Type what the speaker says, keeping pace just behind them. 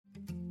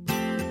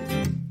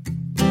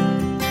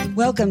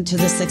Welcome to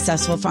the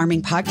Successful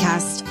Farming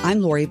Podcast.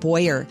 I'm Lori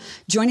Boyer.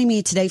 Joining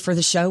me today for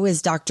the show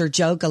is Dr.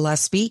 Joe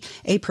Gillespie,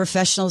 a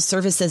professional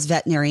services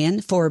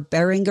veterinarian for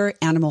Boehringer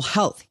Animal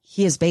Health.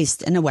 He is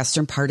based in the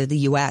western part of the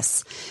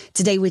U.S.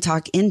 Today, we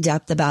talk in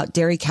depth about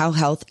dairy cow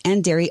health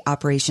and dairy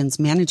operations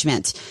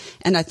management.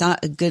 And I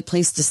thought a good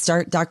place to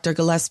start, Dr.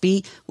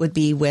 Gillespie, would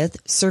be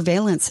with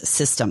surveillance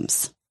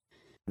systems.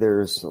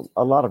 There's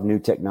a lot of new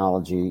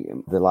technology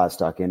in the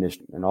livestock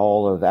industry and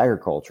all of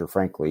agriculture,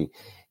 frankly.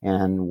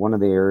 And one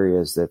of the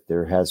areas that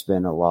there has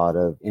been a lot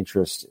of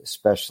interest,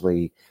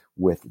 especially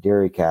with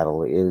dairy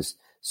cattle, is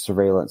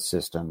surveillance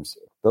systems.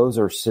 Those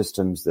are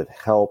systems that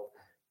help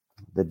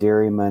the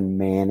dairyman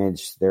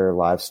manage their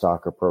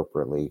livestock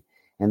appropriately.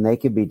 And they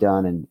can be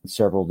done in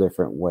several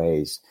different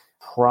ways.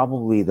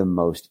 Probably the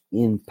most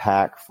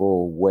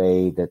impactful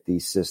way that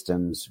these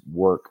systems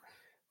work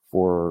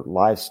for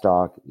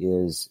livestock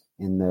is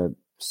in the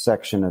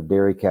section of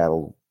dairy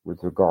cattle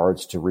with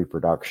regards to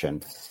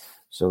reproduction.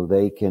 So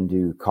they can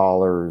do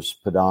collars,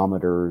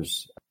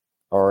 pedometers,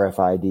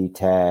 RFID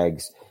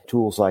tags,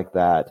 tools like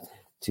that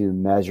to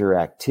measure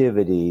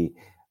activity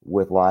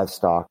with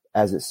livestock,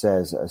 as it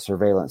says, a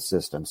surveillance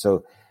system.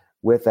 So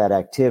with that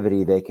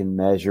activity, they can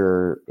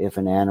measure if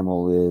an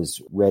animal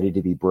is ready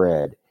to be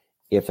bred,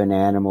 if an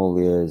animal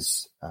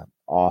is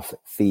off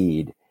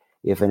feed,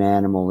 if an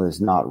animal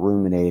is not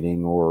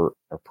ruminating or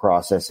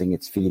processing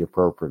its feed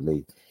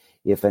appropriately,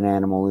 if an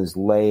animal is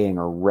laying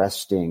or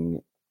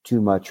resting too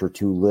much or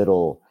too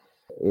little,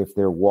 if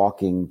they're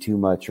walking too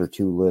much or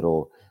too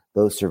little.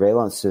 Those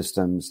surveillance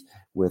systems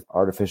with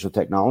artificial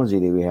technology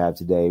that we have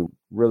today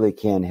really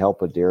can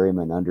help a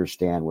dairyman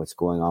understand what's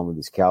going on with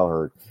his cow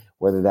herd,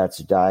 whether that's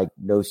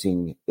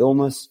diagnosing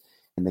illness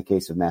in the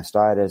case of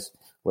mastitis,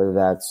 whether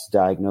that's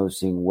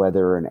diagnosing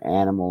whether an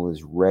animal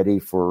is ready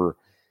for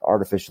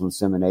artificial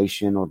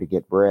insemination or to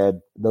get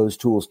bred. Those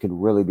tools can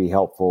really be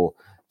helpful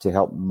to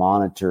help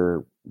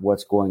monitor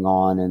what's going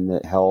on in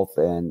the health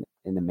and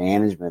in the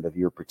management of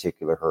your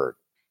particular herd.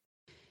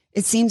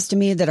 It seems to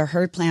me that a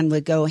herd plan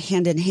would go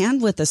hand in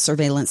hand with a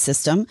surveillance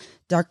system.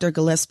 Dr.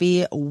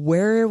 Gillespie,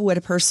 where would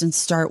a person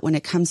start when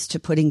it comes to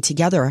putting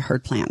together a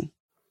herd plan?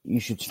 You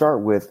should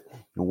start with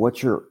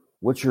what's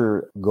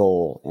your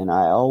goal? And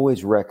I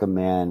always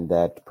recommend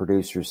that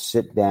producers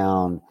sit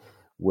down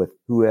with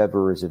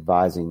whoever is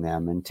advising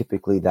them, and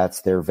typically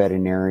that's their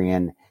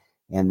veterinarian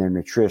and their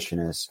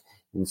nutritionist,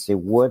 and say,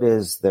 what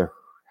is their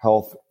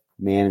health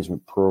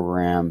management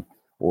program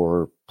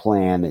or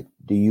plan that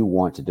do you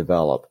want to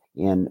develop?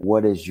 And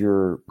what is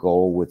your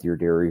goal with your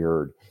dairy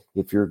herd?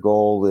 If your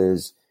goal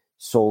is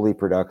solely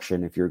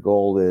production, if your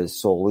goal is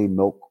solely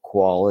milk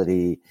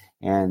quality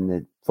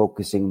and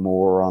focusing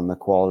more on the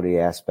quality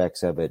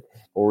aspects of it,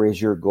 or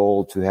is your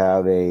goal to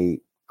have a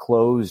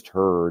closed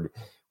herd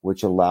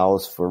which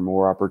allows for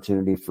more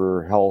opportunity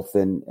for health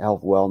and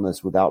health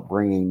wellness without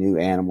bringing new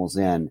animals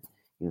in?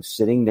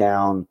 Sitting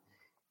down,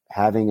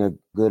 having a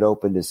good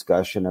open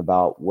discussion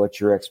about what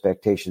your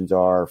expectations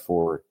are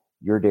for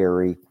your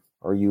dairy.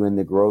 Are you in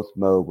the growth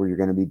mode where you're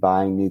going to be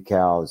buying new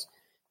cows?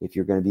 If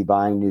you're going to be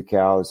buying new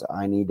cows,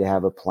 I need to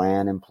have a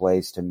plan in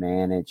place to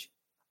manage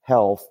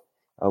health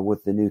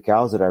with the new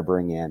cows that I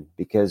bring in.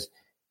 Because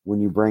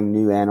when you bring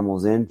new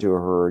animals into a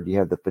herd, you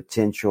have the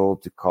potential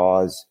to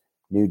cause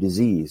new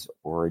disease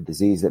or a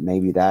disease that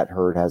maybe that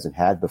herd hasn't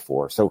had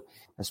before. So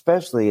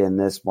especially in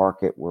this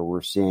market where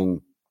we're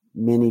seeing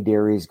many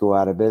dairies go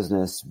out of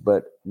business,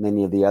 but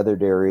many of the other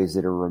dairies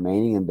that are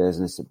remaining in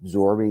business,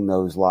 absorbing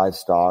those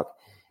livestock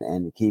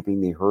and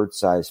keeping the herd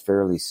size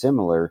fairly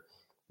similar,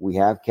 we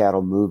have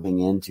cattle moving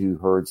into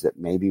herds that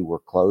maybe were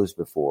closed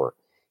before.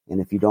 And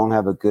if you don't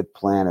have a good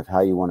plan of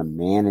how you want to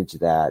manage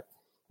that,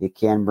 it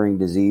can bring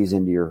disease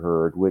into your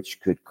herd,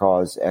 which could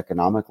cause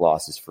economic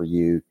losses for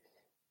you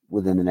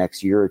within the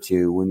next year or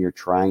two when you're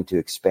trying to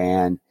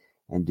expand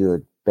and do a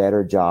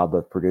better job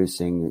of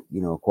producing,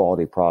 a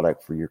quality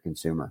product for your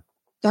consumer.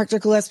 Dr.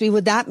 Gillespie,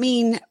 would that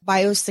mean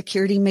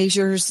biosecurity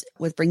measures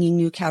with bringing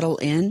new cattle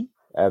in?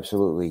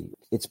 Absolutely.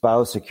 It's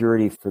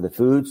biosecurity for the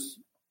foods.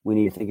 We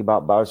need to think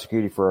about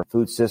biosecurity for our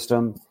food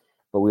system,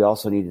 but we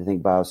also need to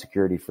think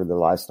biosecurity for the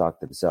livestock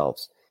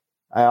themselves.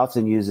 I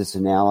often use this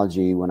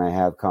analogy when I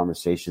have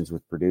conversations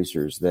with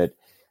producers that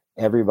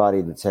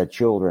everybody that's had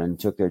children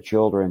took their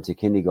children to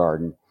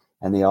kindergarten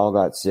and they all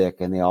got sick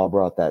and they all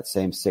brought that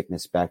same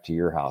sickness back to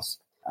your house.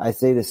 I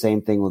say the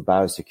same thing with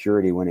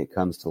biosecurity when it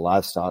comes to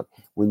livestock.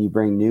 When you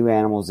bring new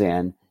animals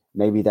in,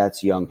 maybe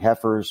that's young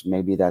heifers,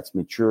 maybe that's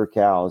mature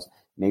cows,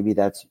 maybe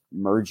that's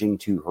merging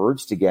two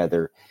herds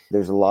together.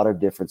 There's a lot of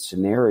different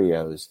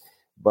scenarios,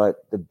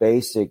 but the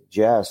basic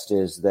gist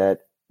is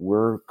that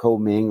we're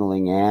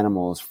commingling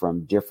animals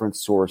from different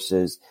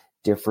sources,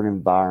 different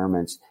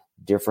environments,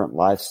 different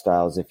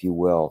lifestyles, if you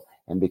will.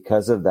 And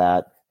because of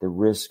that, the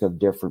risk of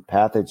different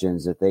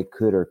pathogens that they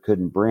could or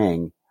couldn't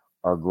bring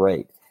are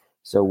great.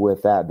 So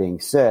with that being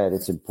said,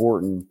 it's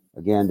important,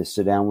 again, to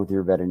sit down with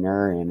your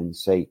veterinarian and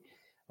say,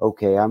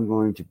 okay, I'm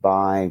going to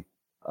buy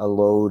a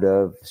load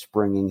of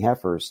springing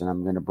heifers and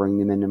I'm going to bring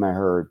them into my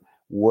herd.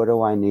 What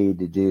do I need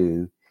to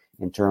do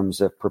in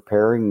terms of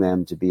preparing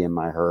them to be in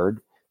my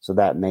herd. So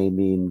that may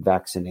mean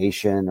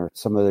vaccination or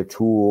some other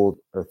tool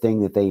or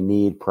thing that they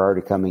need prior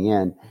to coming in.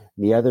 And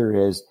the other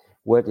is,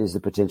 what is the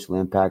potential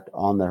impact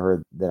on the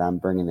herd that I'm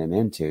bringing them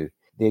into?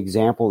 The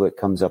example that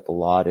comes up a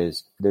lot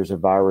is there's a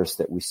virus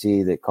that we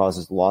see that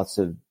causes lots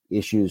of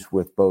issues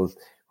with both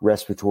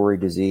respiratory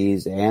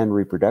disease and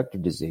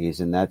reproductive disease,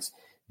 and that's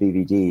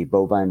BVD,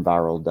 bovine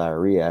viral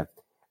diarrhea.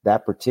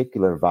 That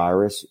particular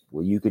virus,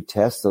 well, you could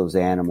test those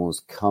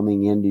animals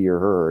coming into your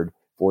herd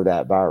for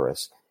that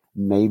virus.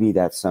 Maybe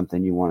that's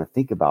something you want to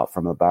think about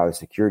from a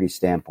biosecurity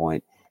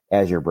standpoint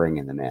as you're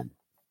bringing them in.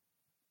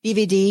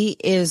 BVD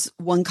is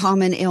one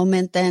common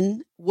ailment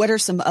then. What are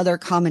some other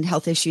common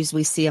health issues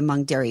we see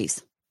among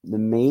dairies? The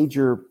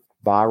major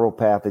viral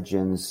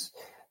pathogens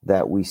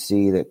that we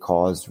see that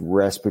cause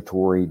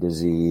respiratory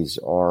disease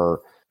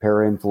are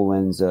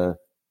parainfluenza,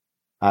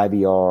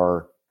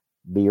 IBR,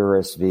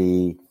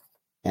 BRSV,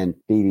 and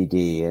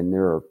BVD. And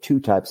there are two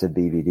types of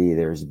BVD.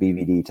 There's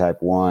BVD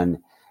type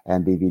 1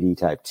 and BVD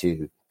type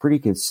 2. Pretty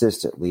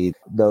consistently,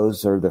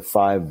 those are the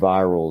 5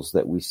 virals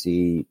that we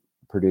see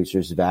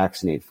producers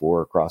vaccinate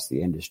for across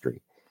the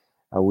industry.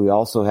 We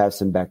also have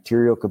some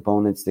bacterial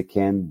components that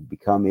can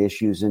become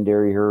issues in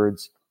dairy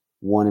herds.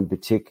 One in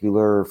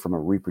particular, from a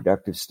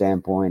reproductive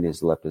standpoint,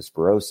 is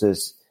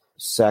leptospirosis.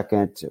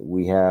 Second,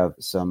 we have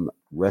some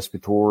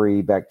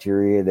respiratory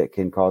bacteria that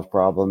can cause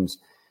problems,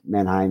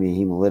 Mannheimia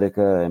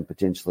hemolytica and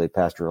potentially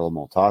Pasteurella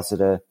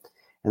multocida.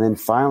 And then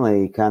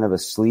finally, kind of a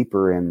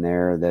sleeper in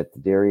there that the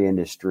dairy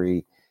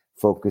industry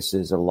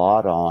focuses a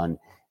lot on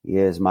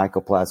is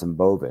Mycoplasma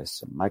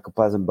bovis.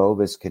 Mycoplasma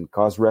bovis can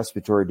cause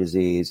respiratory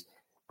disease,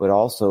 but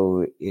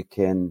also it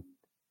can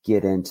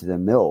get into the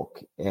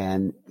milk.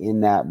 And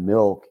in that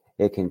milk,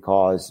 it can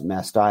cause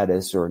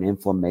mastitis or an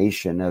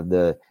inflammation of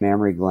the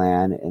mammary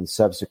gland. And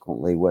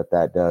subsequently, what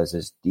that does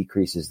is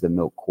decreases the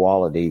milk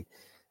quality.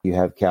 You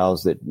have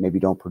cows that maybe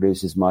don't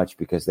produce as much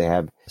because they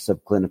have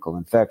subclinical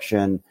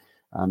infection.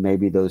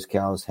 Maybe those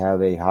cows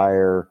have a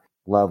higher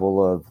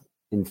level of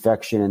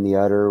infection in the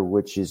udder,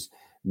 which is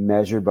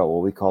measured by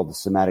what we call the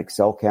somatic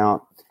cell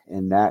count.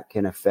 And that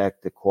can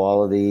affect the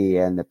quality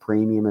and the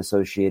premium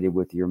associated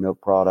with your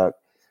milk product.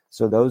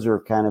 So those are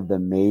kind of the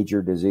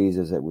major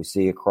diseases that we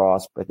see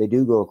across, but they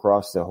do go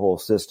across the whole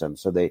system.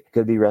 So they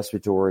could be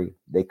respiratory.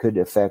 They could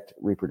affect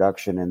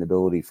reproduction and the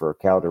ability for a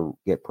cow to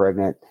get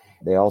pregnant.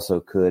 They also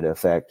could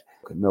affect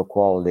milk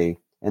quality.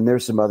 And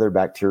there's some other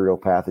bacterial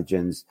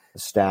pathogens,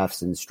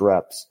 staph and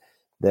streps,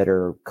 that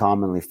are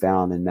commonly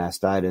found in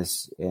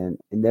mastitis. And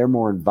they're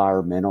more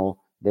environmental.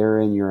 They're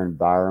in your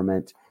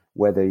environment,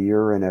 whether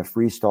you're in a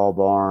freestall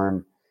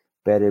barn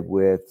bedded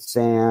with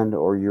sand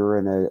or you're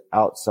in an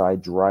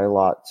outside dry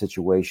lot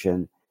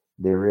situation.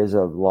 There is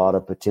a lot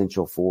of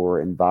potential for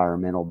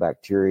environmental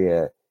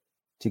bacteria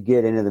to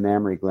get into the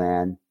mammary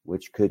gland,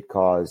 which could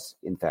cause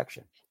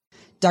infection.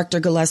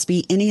 Dr.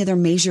 Gillespie, any other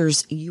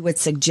measures you would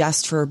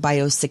suggest for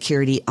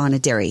biosecurity on a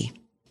dairy?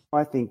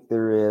 I think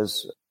there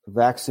is.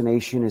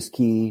 Vaccination is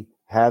key.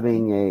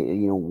 Having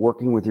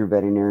working with your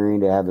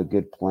veterinarian to have a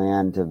good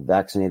plan to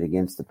vaccinate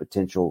against the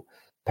potential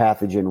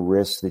pathogen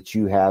risks that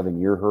you have in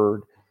your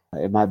herd.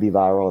 It might be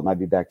viral, it might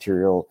be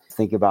bacterial.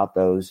 Think about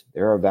those.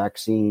 There are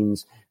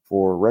vaccines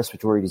for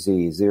respiratory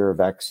disease. There are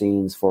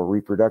vaccines for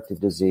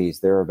reproductive disease.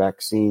 There are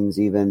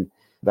even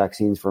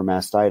vaccines for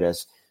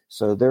mastitis.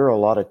 So there are a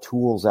lot of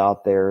tools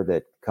out there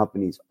that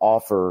companies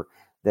offer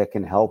that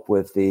can help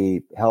with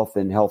the health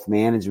and health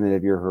management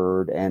of your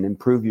herd and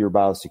improve your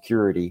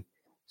biosecurity.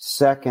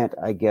 Second,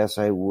 I guess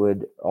I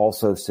would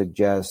also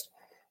suggest,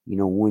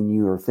 when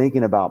you are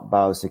thinking about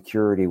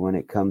biosecurity when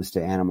it comes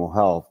to animal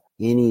health,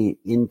 any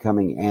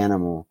incoming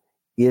animal,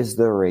 is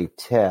there a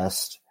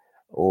test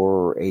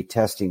or a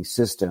testing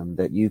system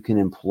that you can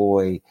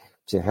employ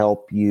to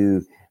help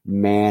you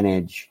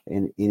manage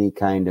any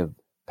kind of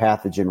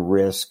pathogen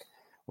risk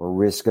or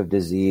risk of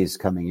disease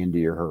coming into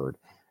your herd?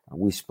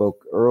 We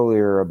spoke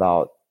earlier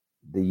about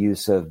the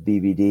use of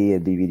BVD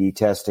and BVD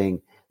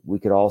testing. We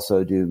could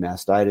also do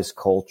mastitis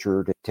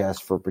culture to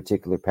test for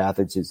particular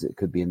pathogens that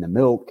could be in the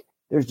milk.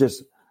 There's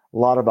just a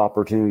lot of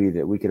opportunity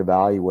that we could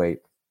evaluate.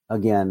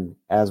 Again,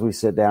 as we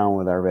sit down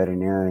with our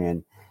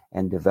veterinarian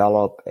and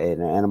develop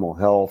an animal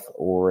health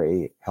or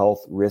a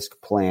health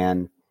risk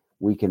plan,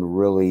 we can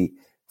really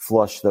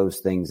flush those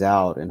things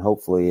out. And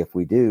hopefully, if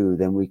we do,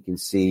 then we can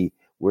see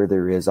where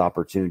there is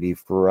opportunity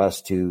for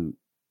us to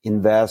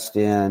invest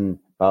in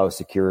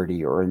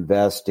biosecurity or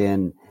invest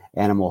in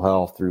animal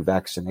health through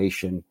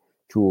vaccination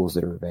tools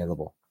that are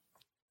available.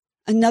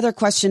 Another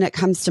question that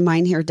comes to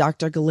mind here,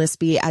 Dr.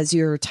 Gillespie, as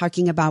you're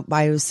talking about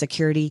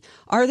biosecurity,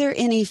 are there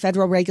any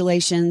federal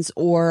regulations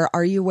or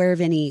are you aware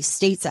of any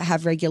states that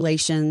have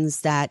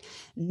regulations that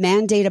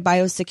mandate a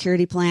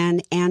biosecurity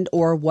plan and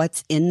or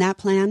what's in that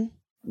plan?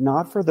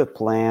 Not for the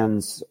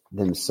plans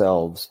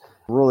themselves.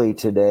 Really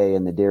today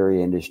in the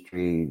dairy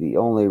industry, the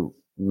only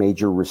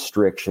major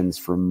restrictions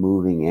for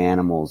moving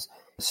animals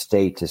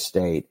state to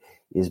state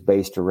is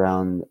based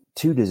around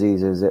 2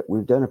 diseases that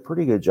we've done a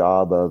pretty good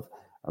job of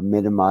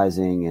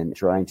minimizing and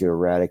trying to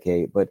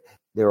eradicate. But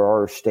there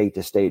are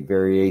state-to-state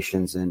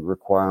variations and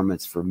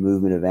requirements for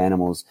movement of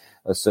animals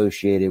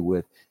associated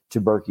with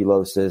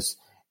tuberculosis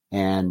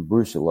and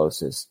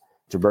brucellosis.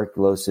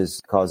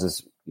 Tuberculosis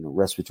causes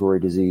respiratory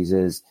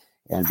diseases,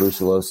 and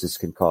brucellosis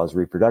can cause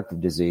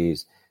reproductive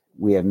disease.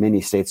 We have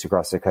many states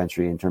across the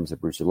country in terms of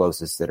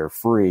brucellosis that are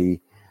free,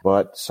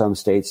 but some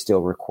states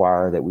still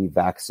require that we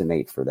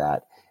vaccinate for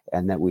that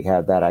and that we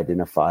have that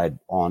identified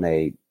on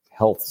a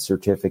health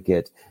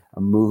certificate,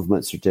 a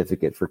movement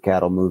certificate for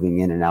cattle moving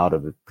in and out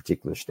of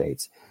particular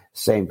states.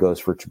 Same goes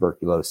for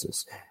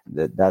tuberculosis.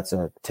 That's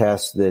a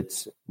test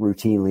that's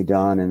routinely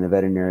done in the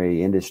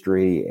veterinary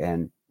industry,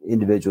 and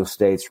individual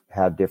states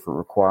have different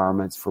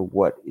requirements for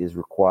what is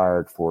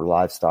required for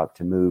livestock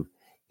to move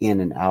in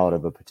and out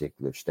of a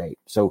particular state.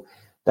 So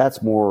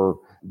that's more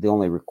the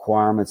only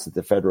requirements that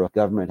the federal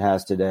government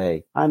has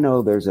today. I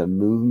know there's a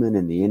movement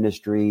in the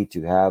industry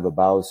to have a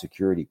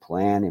biosecurity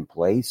plan in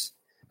place.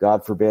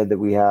 God forbid that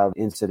we have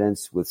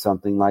incidents with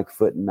something like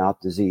foot and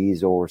mouth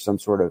disease or some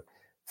sort of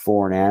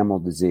foreign animal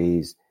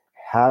disease.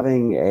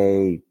 Having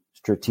a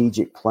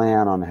strategic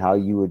plan on how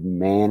you would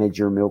manage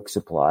your milk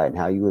supply and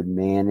how you would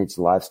manage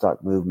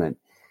livestock movement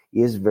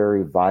is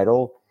very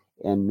vital.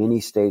 And many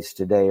states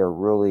today are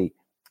really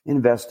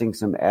investing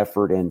some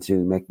effort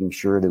into making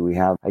sure that we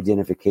have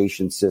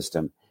identification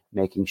system,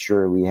 making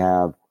sure we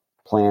have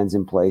plans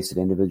in place at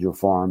individual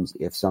farms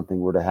if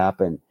something were to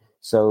happen.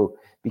 So,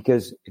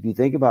 because if you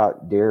think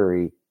about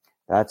dairy,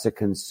 that's a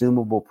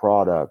consumable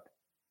product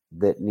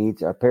that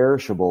needs a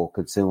perishable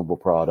consumable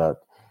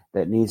product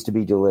that needs to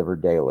be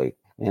delivered daily.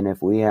 And if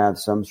we have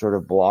some sort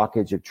of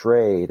blockage of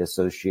trade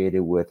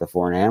associated with a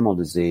foreign animal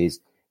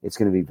disease, it's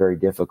going to be very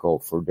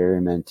difficult for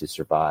dairymen to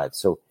survive.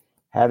 So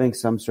having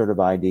some sort of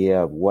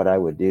idea of what I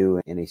would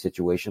do in a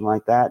situation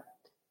like that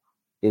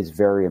is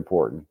very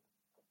important.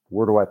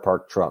 Where do I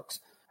park trucks?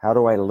 How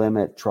do I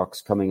limit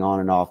trucks coming on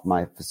and off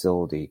my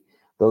facility?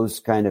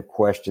 Those kind of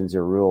questions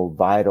are real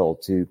vital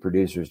to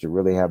producers to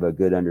really have a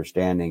good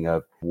understanding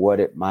of what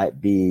it might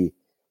be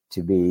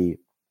to be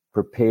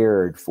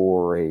prepared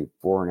for a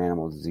foreign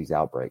animal disease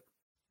outbreak.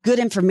 Good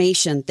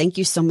information. Thank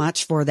you so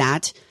much for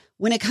that.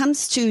 When it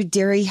comes to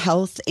dairy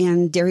health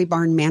and dairy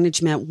barn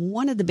management,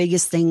 one of the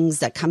biggest things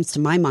that comes to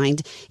my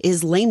mind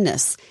is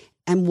lameness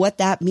and what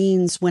that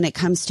means when it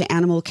comes to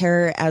animal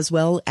care as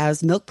well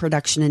as milk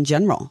production in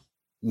general.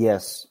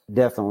 Yes,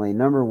 definitely.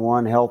 Number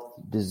one, health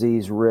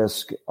disease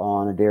risk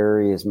on a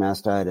dairy is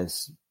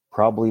mastitis.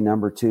 Probably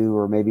number two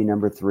or maybe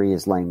number three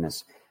is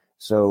lameness.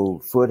 So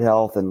foot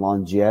health and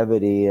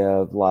longevity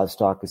of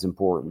livestock is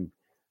important.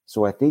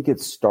 So I think it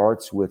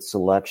starts with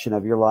selection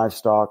of your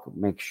livestock.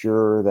 Make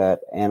sure that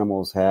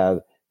animals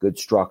have good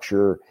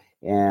structure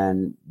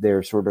and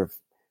they're sort of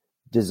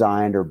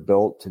designed or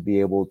built to be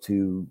able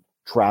to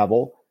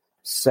travel.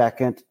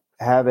 Second,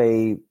 have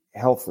a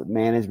health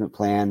management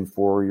plan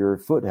for your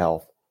foot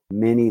health.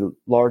 Many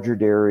larger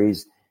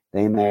dairies,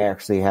 they may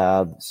actually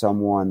have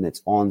someone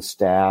that's on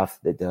staff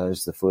that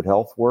does the foot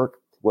health work.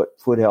 What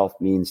foot health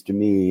means to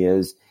me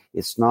is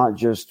it's not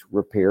just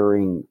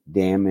repairing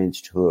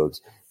damaged hooves,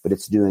 but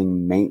it's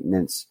doing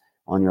maintenance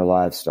on your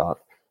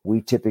livestock.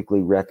 We typically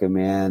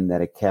recommend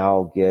that a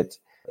cow get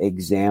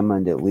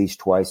examined at least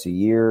twice a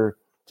year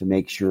to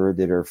make sure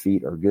that her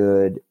feet are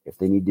good. If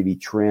they need to be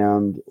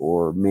trimmed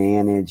or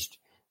managed,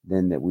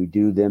 then that we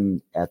do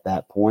them at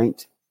that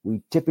point.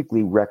 We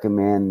typically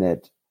recommend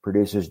that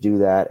producers do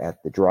that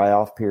at the dry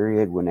off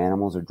period when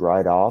animals are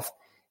dried off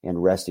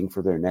and resting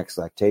for their next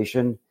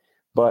lactation.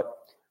 But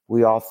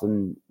we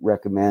often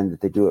recommend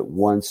that they do it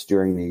once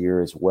during the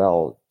year as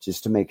well,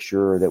 just to make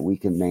sure that we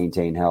can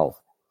maintain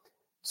health.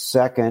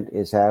 Second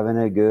is having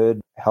a good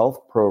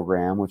health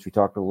program, which we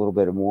talked a little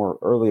bit more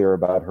earlier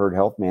about herd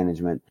health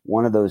management.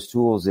 One of those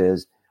tools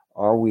is,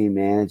 are we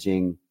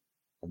managing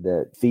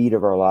the feed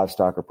of our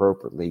livestock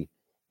appropriately?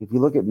 If you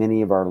look at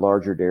many of our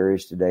larger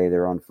dairies today,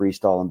 they're on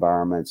freestall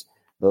environments.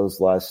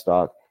 Those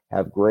livestock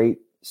have great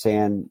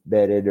sand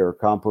bedded or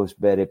compost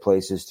bedded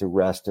places to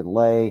rest and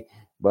lay,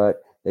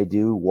 but they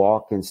do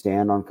walk and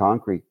stand on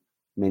concrete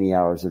many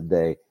hours a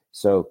day.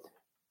 So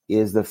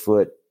is the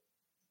foot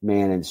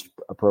managed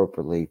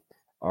appropriately?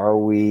 Are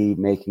we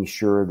making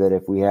sure that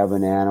if we have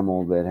an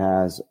animal that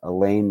has a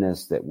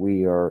lameness, that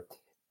we are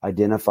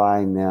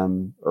identifying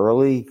them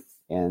early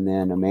and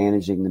then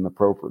managing them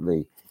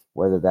appropriately,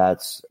 whether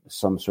that's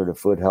some sort of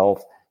foot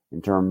health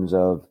in terms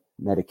of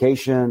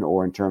medication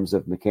or in terms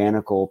of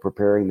mechanical,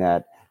 preparing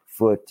that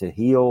foot to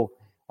heal?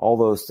 All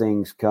those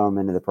things come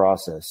into the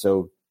process.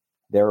 So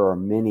there are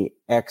many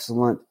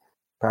excellent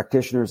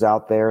practitioners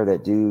out there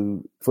that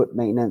do foot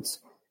maintenance,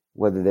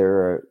 whether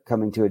they're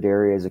coming to a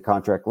dairy as a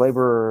contract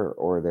laborer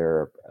or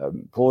they're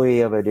an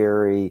employee of a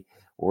dairy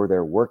or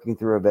they're working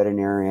through a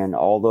veterinarian.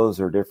 All those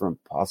are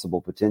different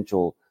possible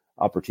potential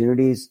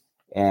opportunities.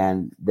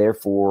 And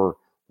therefore,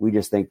 we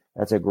just think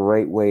that's a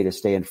great way to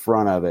stay in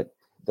front of it.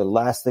 The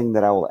last thing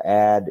that I will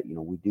add,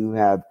 we do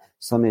have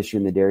some issue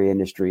in the dairy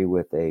industry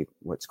with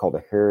what's called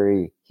a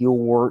hairy heel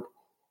wart.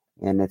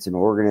 And it's an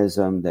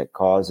organism that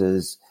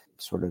causes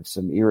sort of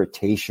some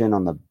irritation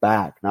on the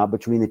back, not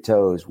between the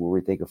toes where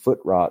we think of foot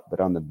rot, but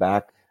on the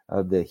back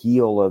of the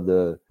heel of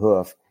the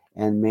hoof,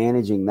 and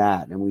managing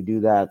that. And we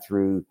do that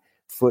through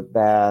foot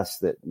baths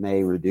that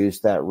may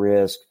reduce that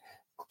risk,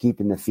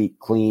 keeping the feet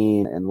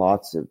clean and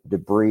lots of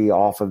debris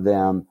off of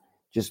them.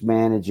 Just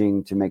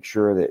managing to make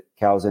sure that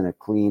cows in a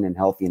clean and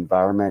healthy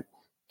environment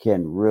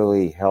can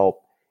really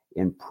help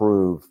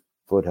improve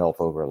foot health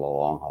over the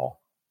long haul.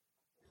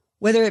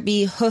 Whether it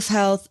be hoof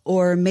health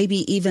or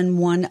maybe even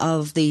one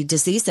of the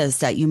diseases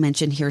that you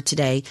mentioned here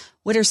today,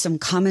 what are some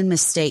common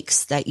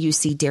mistakes that you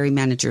see dairy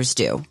managers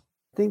do?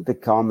 I think the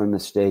common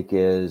mistake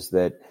is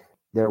that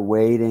they're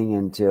waiting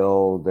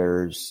until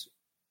there's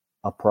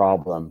a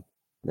problem.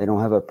 They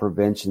don't have a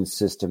prevention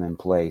system in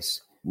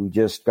place. We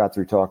just got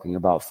through talking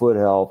about foot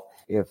health.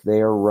 If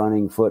they are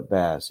running foot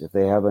baths, if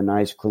they have a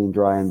nice, clean,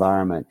 dry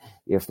environment,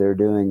 if they're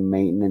doing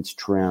maintenance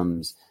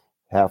trims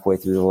halfway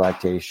through the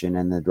lactation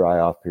and the dry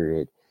off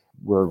period,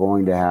 we're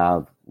going to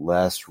have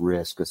less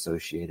risk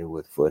associated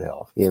with foot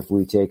health. If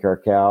we take our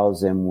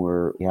cows and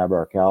we have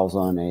our cows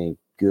on a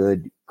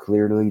good,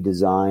 clearly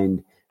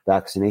designed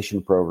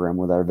vaccination program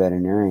with our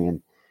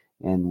veterinarian,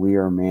 and we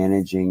are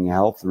managing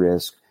health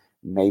risk,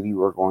 maybe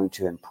we're going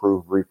to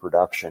improve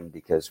reproduction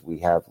because we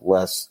have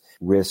less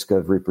risk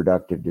of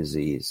reproductive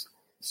disease.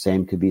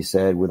 Same could be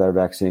said with our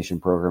vaccination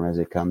program as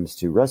it comes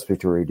to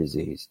respiratory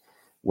disease,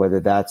 whether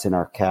that's in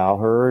our cow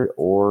herd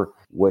or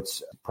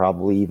what's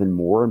probably even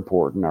more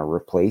important, our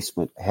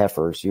replacement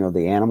heifers,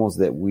 the animals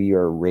that we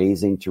are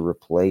raising to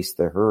replace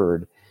the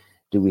herd.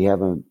 Do we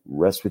have a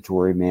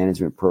respiratory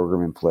management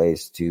program in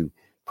place to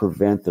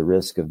prevent the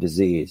risk of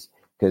disease?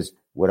 Because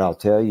what I'll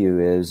tell you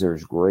is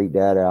there's great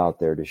data out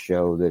there to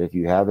show that if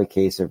you have a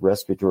case of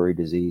respiratory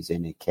disease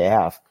in a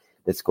calf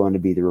that's going to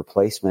be the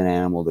replacement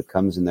animal that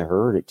comes in the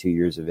herd at 2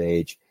 years of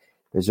age,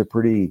 there's a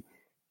pretty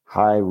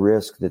high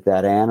risk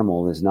that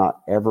animal is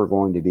not ever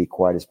going to be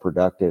quite as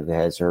productive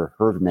as her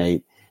herd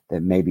mate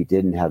that maybe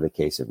didn't have a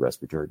case of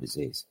respiratory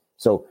disease.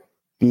 So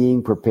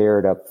being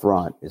prepared up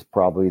front is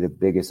probably the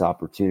biggest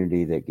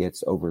opportunity that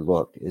gets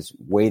overlooked, is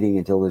waiting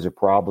until there's a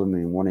problem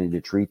and wanting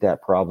to treat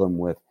that problem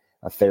with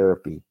a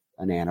therapy,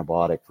 an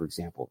antibiotic, for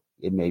example.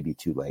 It may be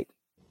too late.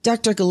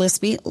 Dr.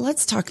 Gillespie,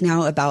 let's talk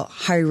now about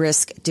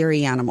high-risk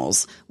dairy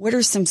animals. What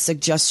are some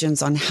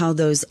suggestions on how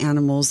those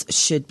animals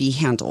should be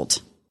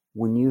handled?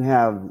 When you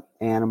have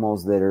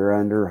animals that are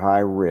under high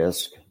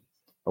risk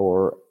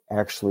or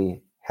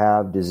actually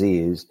have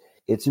disease,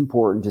 it's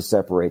important to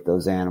separate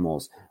those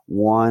animals.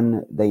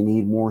 One, they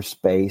need more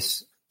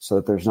space so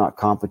that there's not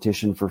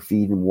competition for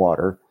feed and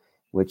water,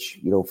 which,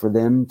 for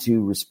them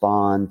to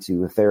respond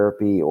to a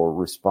therapy or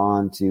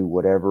respond to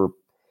whatever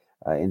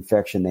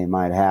infection they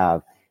might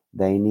have,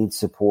 they need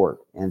support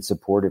and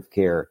supportive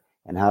care.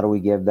 And how do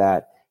we give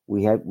that?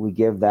 We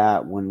give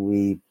that when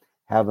we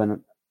have a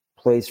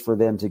place for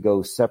them to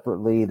go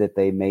separately that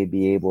they may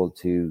be able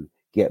to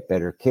get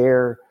better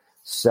care.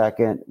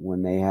 Second,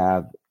 when they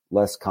have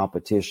less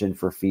competition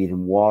for feed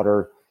and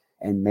water,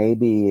 and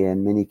maybe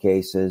in many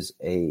cases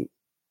a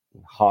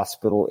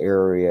hospital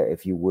area,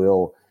 if you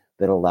will,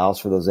 that allows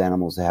for those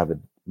animals to have a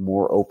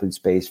more open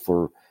space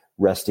for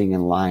resting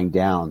and lying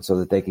down so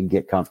that they can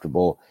get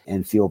comfortable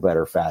and feel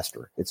better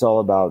faster. It's all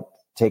about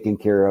taking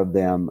care of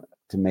them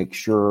to make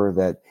sure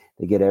that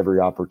they get every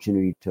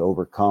opportunity to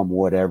overcome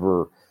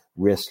whatever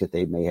risk that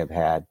they may have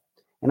had.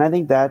 And I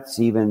think that's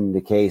even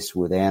the case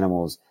with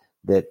animals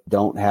that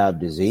don't have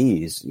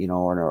disease,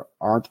 or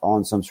aren't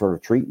on some sort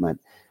of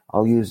treatment.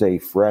 I'll use a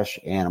fresh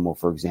animal,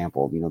 for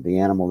example, the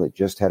animal that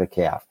just had a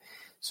calf.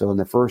 So in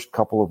the first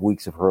couple of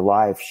weeks of her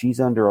life, she's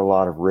under a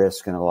lot of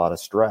risk and a lot of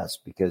stress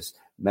because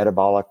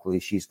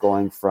metabolically she's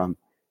going from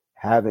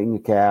having a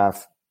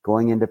calf,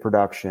 going into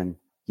production,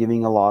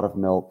 giving a lot of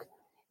milk,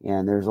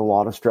 and there's a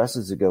lot of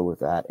stresses that go with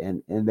that.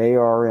 And they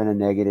are in a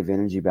negative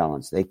energy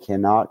balance. They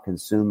cannot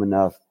consume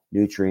enough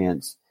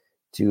nutrients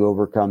to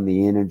overcome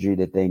the energy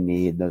that they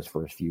need those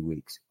first few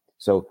weeks.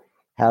 So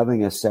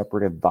having a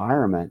separate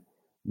environment,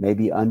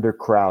 maybe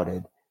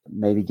undercrowded,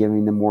 maybe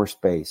giving them more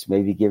space,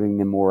 maybe giving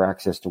them more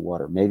access to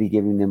water, maybe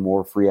giving them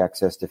more free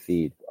access to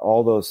feed.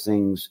 All those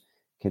things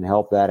can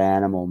help that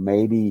animal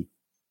maybe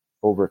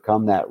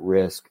overcome that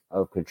risk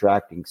of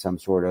contracting some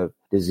sort of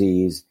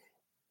disease,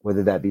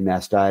 whether that be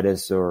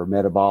mastitis or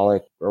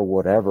metabolic or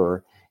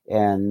whatever,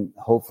 and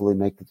hopefully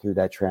make it through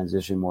that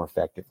transition more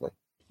effectively.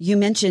 You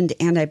mentioned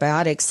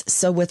antibiotics.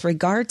 So with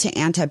regard to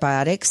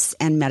antibiotics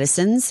and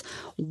medicines,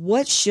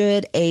 what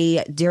should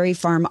a dairy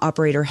farm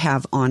operator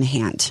have on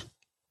hand?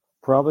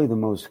 Probably the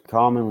most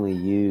commonly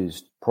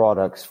used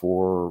products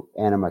for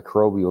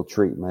antimicrobial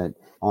treatment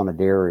on a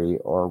dairy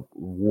are,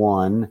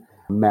 one,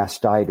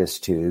 mastitis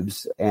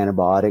tubes,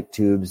 antibiotic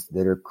tubes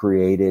that are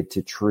created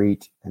to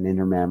treat an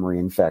intermammary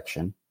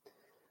infection.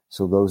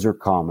 So those are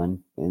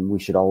common, and we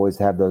should always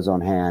have those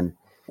on hand.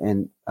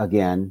 And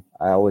again,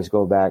 I always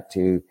go back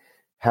to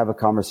have a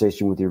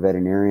conversation with your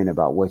veterinarian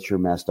about what your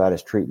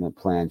mastitis treatment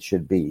plan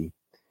should be.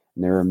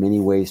 And there are many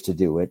ways to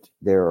do it.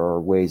 There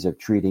are ways of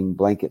treating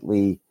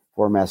blanketly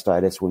for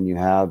mastitis when you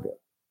have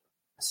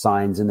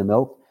signs in the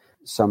milk.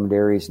 Some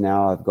dairies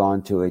now have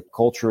gone to a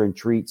culture and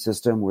treat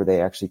system where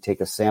they actually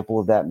take a sample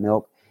of that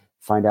milk,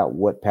 find out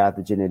what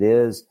pathogen it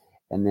is,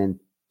 and then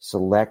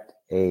select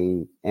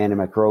a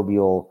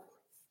antimicrobial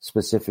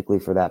specifically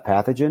for that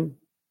pathogen.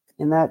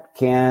 And that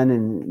can,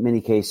 in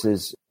many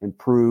cases,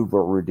 improve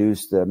or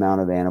reduce the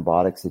amount of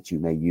antibiotics that you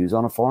may use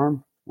on a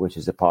farm, which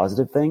is a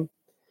positive thing.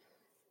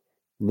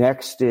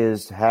 Next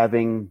is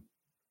having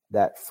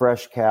that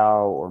fresh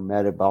cow or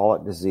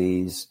metabolic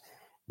disease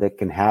that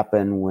can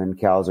happen when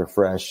cows are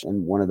fresh.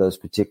 And one of those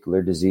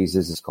particular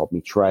diseases is called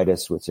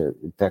metritis, which is an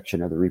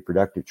infection of the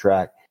reproductive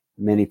tract.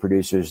 Many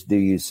producers do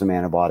use some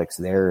antibiotics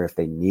there if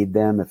they need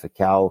them. If a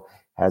cow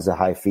has a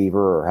high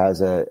fever or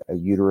has a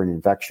uterine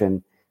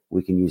infection,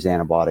 we can use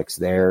antibiotics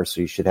there.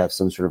 So you should have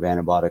some sort of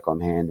antibiotic on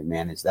hand to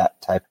manage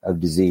that type of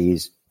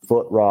disease.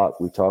 Foot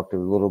rot, we talked a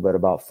little bit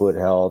about foot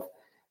health.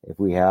 If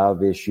we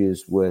have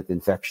issues with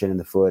infection in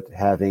the foot,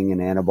 having an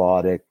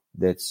antibiotic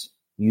that's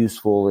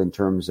useful in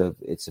terms of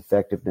its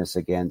effectiveness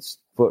against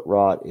foot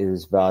rot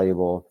is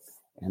valuable.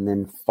 And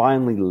then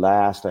finally,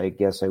 last, I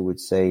guess I would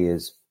say,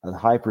 is a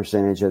high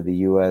percentage of the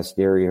U.S.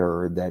 dairy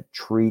herd that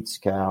treats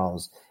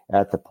cows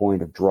at the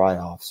point of dry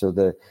off.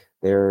 So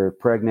they're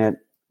pregnant,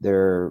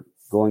 they're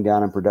going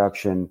down in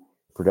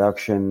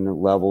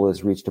production level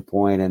has reached a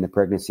point, and the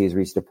pregnancy has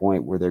reached a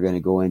point where they're going to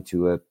go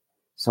into a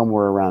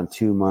somewhere around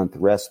 2-month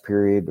rest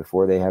period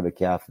before they have a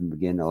calf and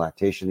begin the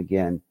lactation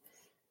again.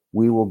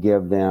 We will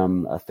give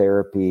them a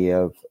therapy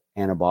of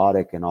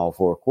antibiotic in all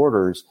 4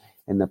 quarters.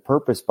 And the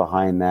purpose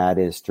behind that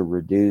is to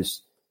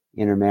reduce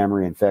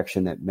intermammary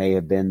infection that may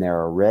have been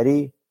there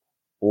already,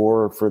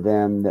 or for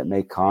them that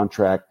may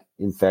contract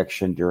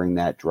infection during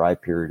that dry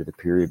period of the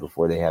period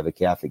before they have a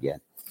calf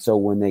again. So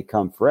when they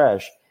come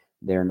fresh,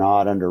 they're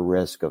not under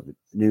risk of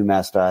new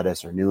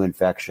mastitis or new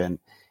infection,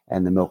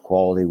 and the milk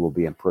quality will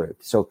be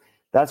improved. So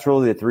that's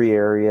really the 3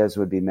 areas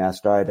would be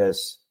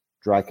mastitis,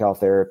 dry cow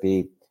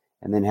therapy,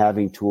 and then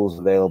having tools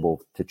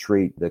available to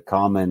treat the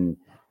common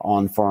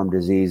on-farm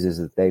diseases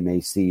that they may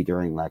see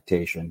during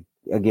lactation.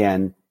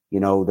 Again,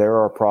 there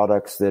are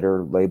products that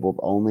are labeled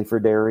only for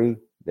dairy.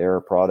 There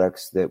are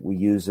products that we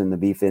use in the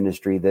beef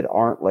industry that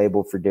aren't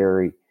labeled for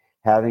dairy.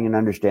 Having an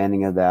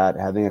understanding of that,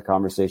 having a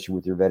conversation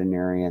with your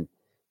veterinarian,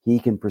 he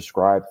can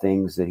prescribe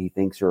things that he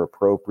thinks are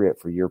appropriate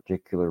for your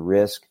particular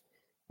risk.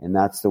 And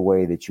that's the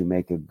way that you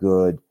make a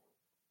good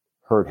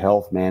herd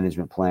health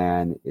management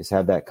plan, is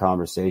have that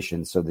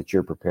conversation so that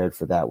you're prepared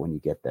for that when you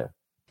get there.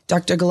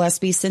 Dr.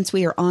 Gillespie, since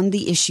we are on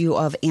the issue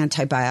of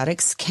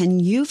antibiotics, can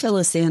you fill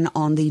us in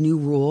on the new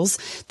rules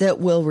that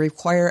will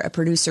require a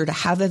producer to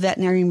have a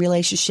veterinarian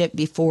relationship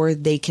before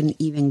they can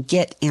even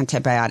get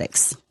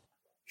antibiotics?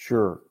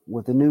 Sure.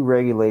 With the new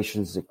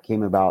regulations that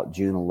came about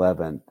June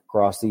 11th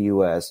across the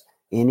U.S.,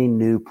 any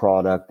new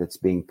product that's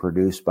being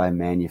produced by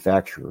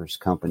manufacturers,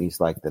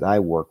 companies like that I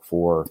work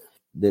for,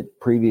 that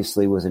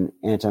previously was an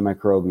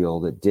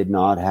antimicrobial that did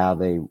not have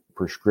a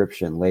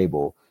prescription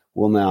label,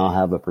 will now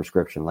have a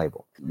prescription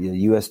label.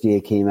 The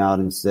USDA came out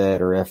and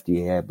said, or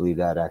FDA, I believe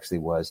that actually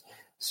was.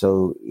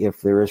 So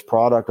if there is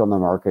product on the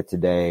market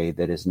today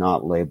that is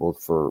not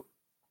labeled for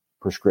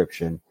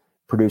prescription,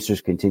 producers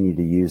continue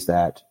to use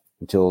that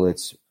until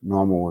its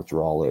normal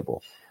withdrawal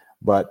label.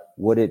 But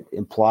what it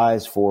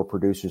implies for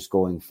producers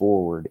going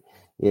forward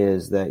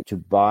is that to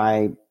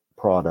buy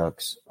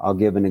products, I'll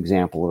give an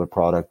example of a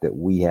product that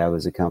we have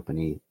as a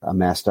company, a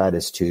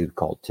mastitis tube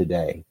called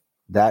Today.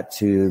 That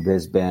tube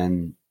has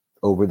been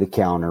over the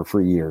counter for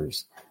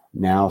years.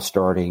 Now,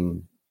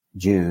 starting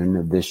June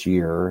of this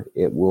year,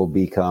 it will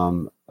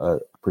become a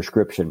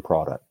prescription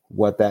product.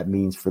 What that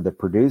means for the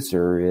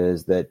producer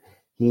is that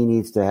he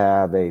needs to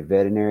have a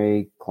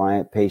veterinary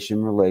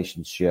client-patient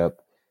relationship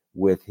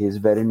with his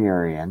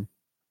veterinarian,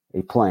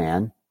 a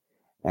plan,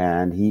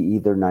 and he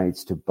either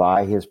needs to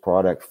buy his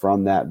product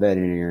from that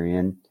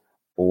veterinarian,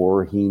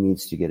 or he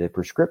needs to get a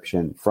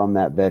prescription from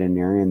that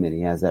veterinarian that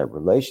he has that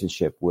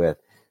relationship with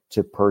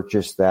to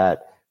purchase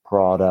that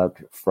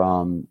product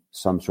from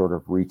some sort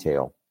of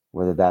retail,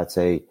 whether that's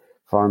a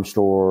farm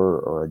store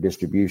or a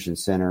distribution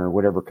center,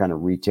 whatever kind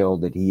of retail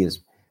that he is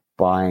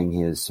buying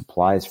his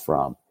supplies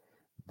from.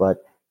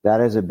 But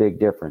that is a big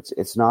difference.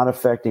 It's not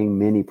affecting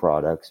many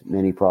products.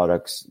 Many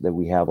products that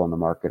we have on the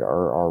market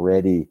are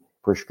already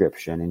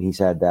prescription, and he's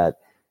had that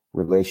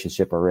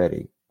relationship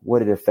already.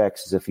 What it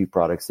affects is a few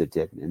products that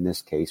didn't. In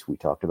this case, we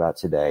talked about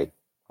today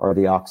are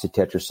the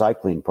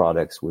oxytetracycline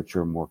products, which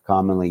are more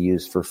commonly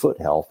used for foot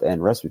health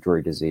and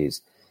respiratory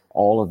disease.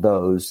 All of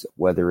those,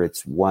 whether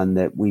it's one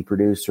that we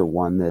produce or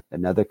one that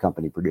another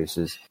company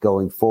produces,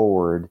 going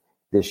forward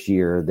this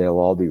year, they'll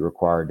all be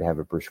required to have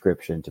a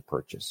prescription to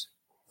purchase.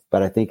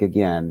 But I think,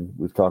 again,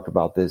 we've talked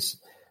about this,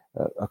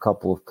 a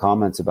couple of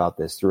comments about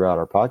this throughout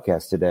our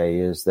podcast today,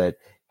 is that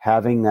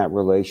having that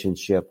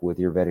relationship with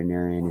your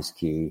veterinarian is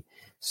key.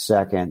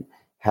 Second,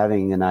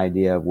 having an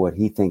idea of what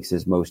he thinks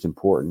is most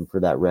important for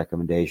that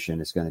recommendation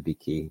is going to be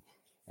key.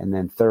 And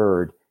then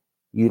third,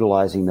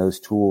 utilizing those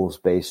tools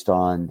based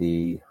on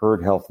the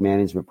herd health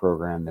management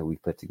program that we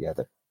put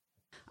together.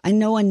 I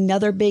know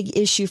another big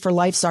issue for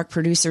livestock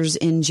producers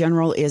in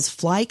general is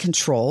fly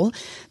control,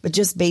 but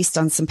just based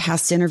on some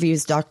past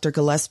interviews, Dr.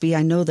 Gillespie,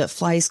 I know that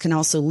flies can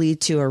also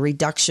lead to a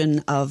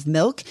reduction of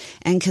milk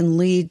and can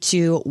lead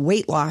to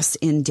weight loss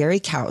in dairy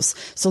cows.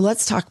 So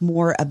let's talk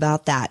more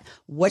about that.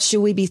 What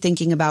should we be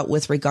thinking about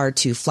with regard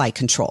to fly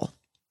control?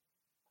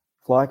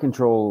 Fly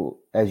control,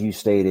 as you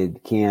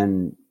stated,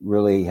 can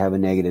really have a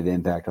negative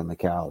impact on the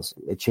cows.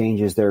 It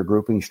changes their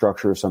grouping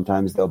structure.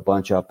 Sometimes they'll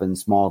bunch up in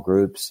small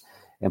groups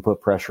and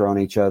put pressure on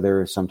each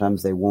other.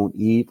 Sometimes they won't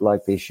eat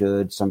like they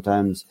should.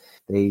 Sometimes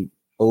they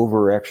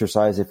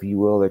over-exercise, if you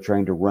will. They're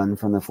trying to run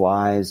from the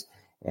flies,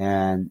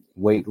 and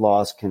weight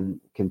loss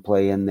can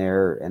play in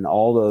there, and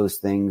all those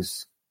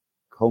things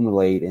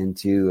culminate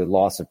into a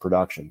loss of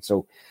production.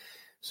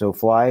 So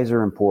flies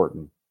are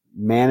important.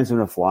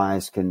 Management of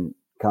flies can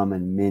come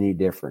in many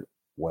different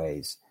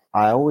ways.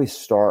 I always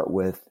start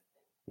with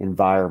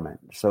environment.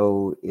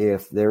 So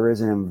if there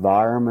is an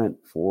environment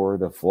for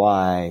the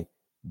fly,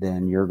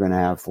 then you're going to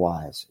have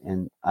flies.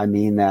 And I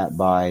mean that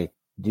by,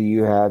 do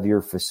you have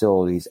your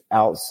facilities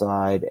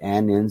outside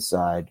and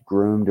inside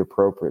groomed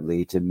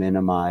appropriately to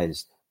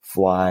minimize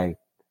fly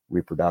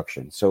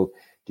reproduction? So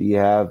do you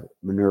have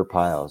manure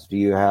piles? Do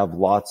you have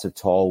lots of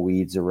tall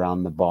weeds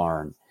around the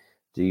barn?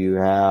 Do you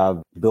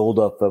have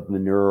buildup of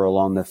manure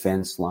along the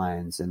fence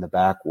lines and the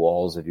back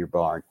walls of your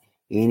barn?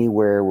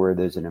 Anywhere where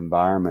there's an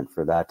environment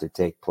for that to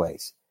take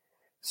place.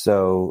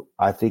 So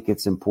I think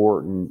it's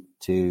important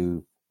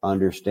to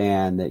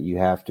understand that you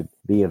have to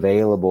be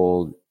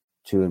available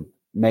to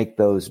make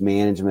those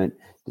management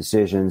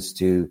decisions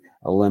to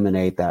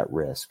eliminate that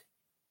risk.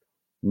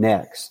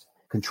 Next,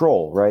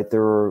 control, right?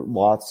 There are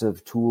lots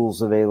of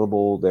tools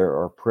available. There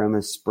are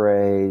premise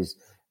sprays.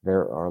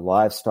 There are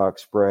livestock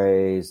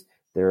sprays.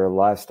 There are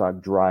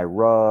livestock dry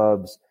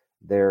rubs.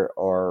 There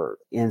are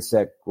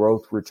insect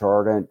growth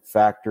retardant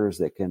factors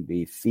that can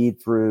be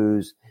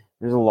feed-throughs.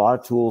 There's a lot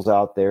of tools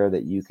out there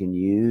that you can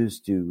use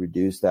to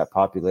reduce that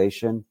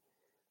population.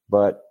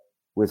 But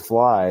with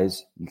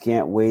flies, you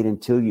can't wait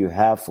until you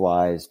have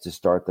flies to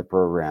start the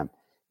program.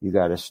 You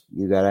got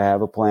to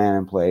have a plan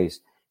in place,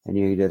 and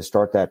you got to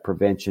start that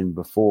prevention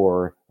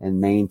before and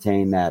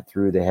maintain that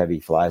through the heavy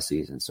fly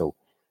season. So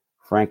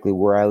frankly,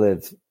 where I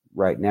live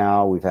right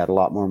now, we've had a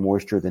lot more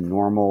moisture than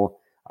normal.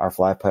 Our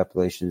fly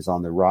population is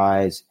on the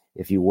rise.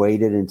 If you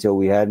waited until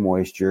we had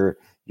moisture,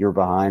 you're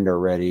behind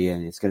already,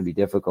 and it's going to be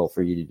difficult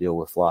for you to deal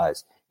with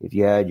flies. If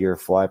you had your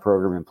fly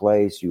program in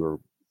place, you were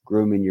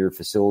grooming your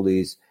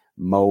facilities,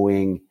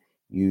 mowing,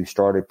 you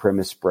started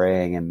premise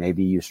spraying, and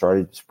maybe you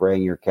started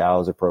spraying your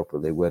cows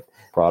appropriately with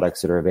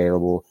products that are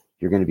available,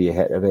 you're going to be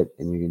ahead of it,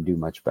 and you're going to do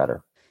much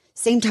better.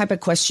 Same type of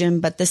question,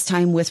 but this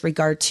time with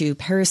regard to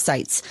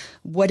parasites.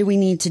 What do we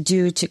need to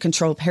do to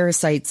control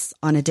parasites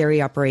on a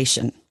dairy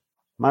operation?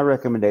 My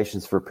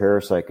recommendations for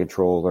parasite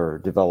control are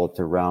developed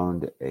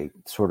around a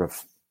sort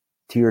of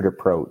tiered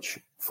approach.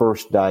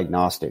 First,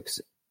 diagnostics.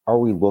 Are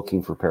we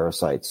looking for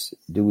parasites?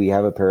 Do we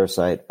have a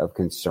parasite of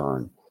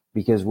concern?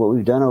 Because what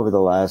we've done over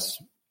the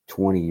last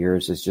 20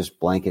 years is just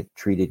blanket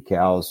treated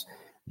cows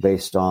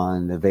based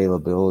on the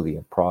availability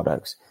of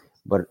products.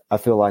 But I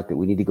feel like that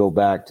we need to go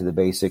back to the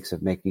basics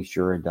of making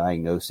sure and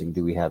diagnosing,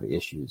 do we have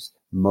issues?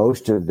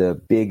 Most of the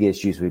big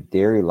issues with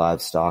dairy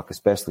livestock,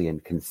 especially in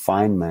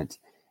confinement,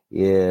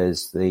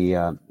 is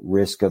the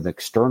risk of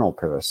external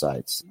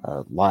parasites,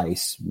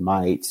 lice,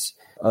 mites,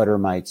 udder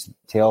mites,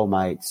 tail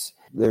mites.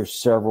 There's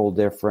several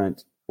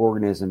different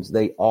organisms.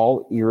 They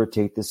all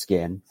irritate the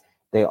skin.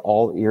 They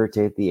all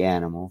irritate the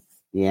animal.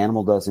 The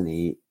animal doesn't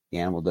eat. The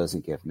animal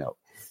doesn't give milk.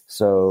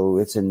 So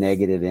it's a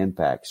negative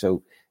impact.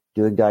 So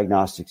doing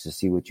diagnostics to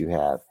see what you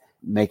have,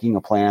 making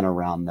a plan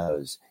around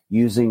those,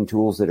 using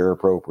tools that are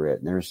appropriate.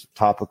 And there's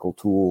topical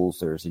tools,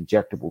 there's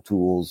injectable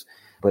tools,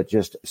 but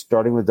just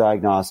starting with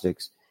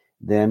diagnostics,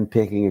 then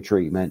picking a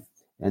treatment.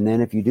 And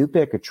then if you do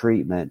pick a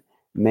treatment,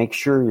 make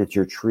sure that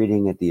you're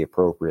treating at the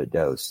appropriate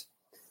dose.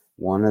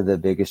 One of the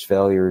biggest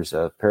failures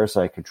of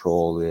parasite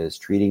control is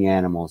treating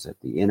animals at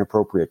the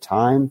inappropriate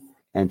time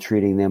and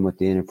treating them with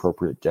the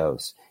inappropriate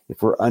dose.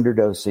 If we're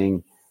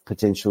underdosing,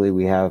 potentially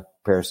we have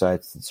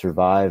parasites that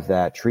survive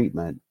that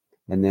treatment,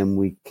 and then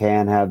we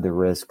can have the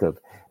risk of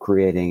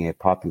creating a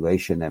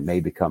population that may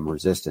become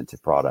resistant to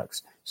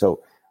products.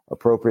 So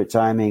appropriate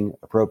timing,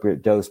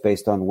 appropriate dose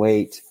based on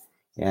weight,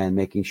 and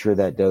making sure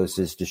that dose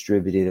is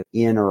distributed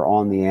in or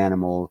on the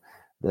animal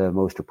the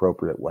most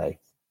appropriate way.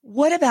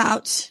 What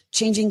about,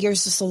 changing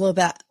gears just a little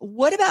bit,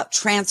 what about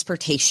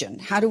transportation?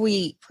 How do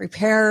we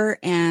prepare,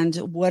 and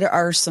what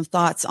are some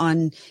thoughts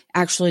on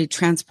actually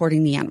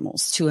transporting the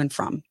animals to and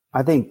from?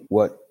 I think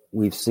what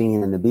we've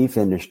seen in the beef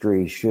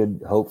industry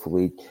should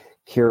hopefully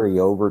carry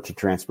over to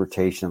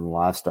transportation and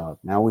livestock.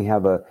 Now we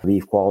have a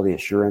beef quality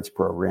assurance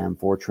program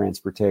for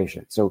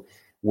transportation. So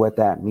what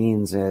that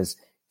means is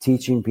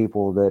teaching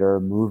people that are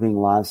moving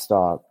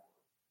livestock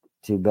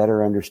to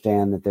better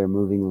understand that they're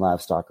moving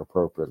livestock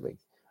appropriately.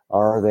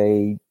 Are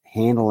they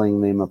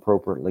handling them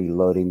appropriately,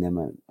 loading them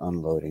and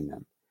unloading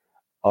them?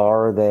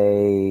 Are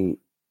they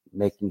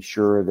making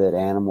sure that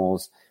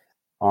animals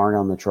aren't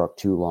on the truck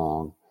too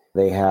long?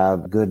 They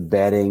have good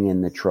bedding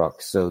in the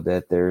truck so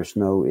that there's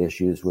no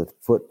issues with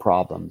foot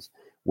problems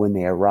when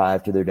they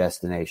arrive to their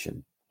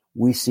destination.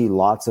 We see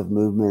lots of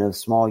movement of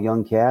small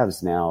young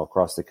calves now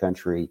across the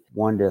country,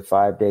 1 to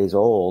 5 days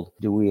old.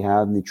 Do we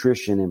have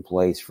nutrition in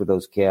place for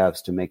those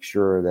calves to make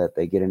sure that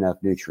they get enough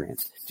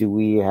nutrients? Do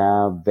we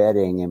have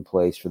bedding in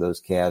place for those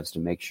calves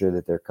to make sure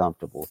that they're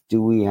comfortable?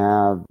 Do we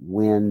have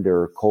wind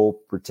or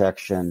cold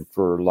protection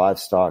for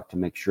livestock to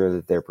make sure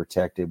that they're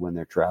protected when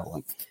they're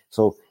traveling?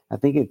 So I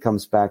think it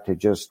comes back to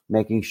just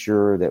making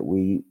sure that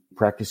we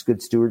practice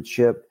good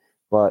stewardship,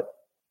 but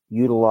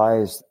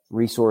utilize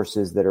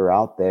resources that are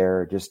out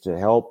there just to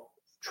help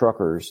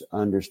truckers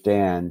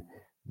understand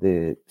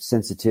the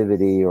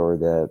sensitivity or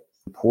the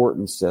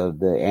importance of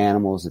the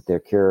animals that they're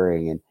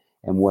carrying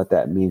and what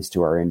that means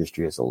to our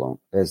industry in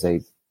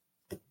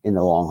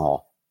the long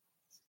haul.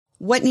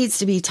 What needs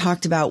to be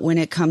talked about when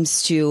it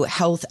comes to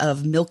health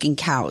of milking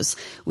cows?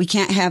 We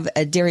can't have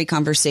a dairy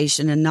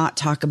conversation and not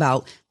talk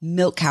about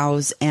milk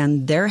cows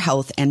and their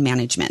health and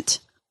management.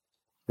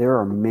 There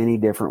are many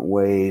different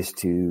ways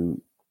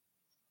to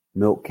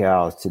milk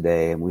cows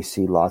today, and we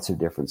see lots of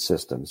different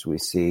systems. We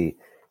see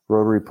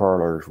rotary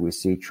parlors, we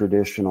see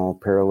traditional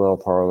parallel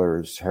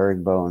parlors,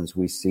 herringbones,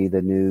 we see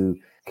the new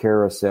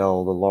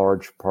carousel, the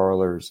large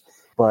parlors.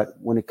 But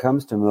when it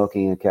comes to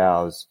milking the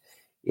cows,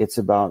 it's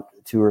about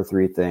 2 or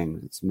 3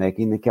 things. It's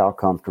making the cow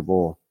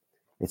comfortable.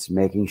 It's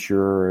making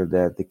sure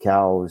that the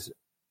cow's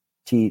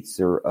teats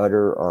or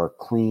udder are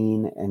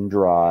clean and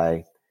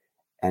dry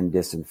and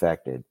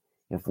disinfected.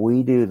 If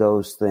we do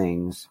those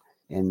things,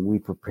 and we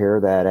prepare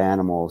that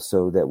animal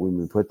so that when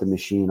we put the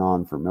machine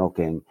on for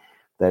milking,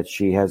 that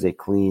she has a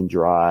clean,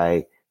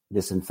 dry,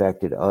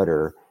 disinfected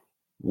udder,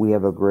 we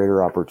have a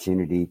greater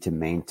opportunity to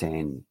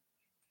maintain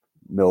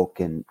milk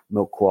and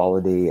milk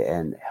quality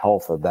and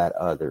health of that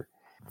udder.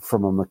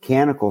 From a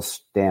mechanical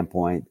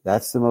standpoint,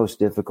 that's the most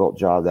difficult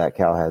job that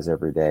cow has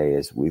every day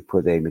is we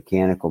put a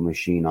mechanical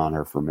machine on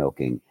her for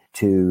milking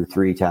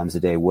 2-3 times a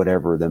day,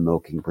 whatever the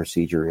milking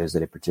procedure is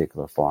at a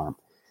particular farm.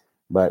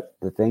 But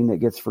the thing that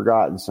gets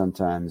forgotten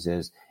sometimes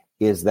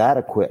is that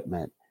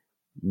equipment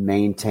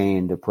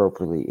maintained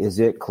appropriately? Is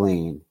it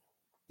clean?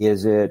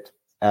 Is it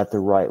at the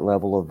right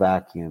level of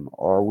vacuum?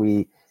 Are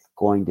we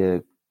going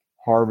to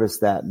harvest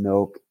that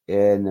milk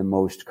in the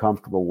most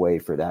comfortable way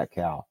for that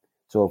cow?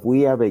 So if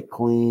we have a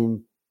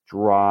clean,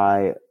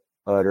 dry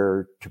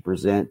udder to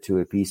present to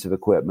a piece of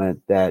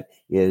equipment that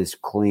is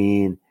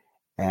clean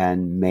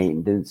and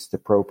maintained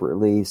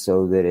appropriately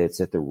so that it's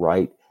at the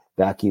right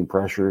vacuum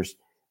pressures,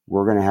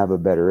 we're going to have a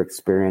better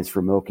experience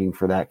for milking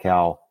for that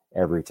cow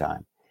every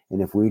time.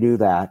 And if we do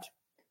that,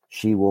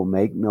 she will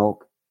make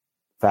milk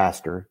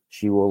faster.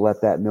 She will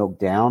let that milk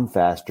down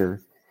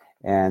faster,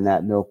 and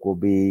that milk will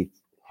be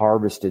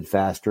harvested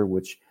faster,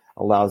 which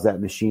allows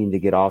that machine to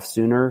get off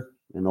sooner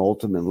and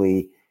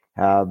ultimately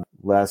have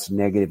less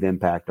negative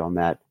impact on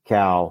that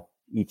cow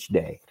each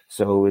day.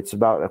 So it's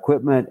about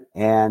equipment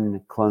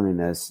and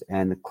cleanliness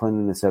and the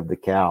cleanliness of the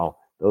cow.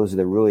 Those are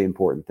the really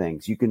important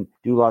things. You can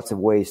do lots of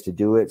ways to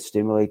do it,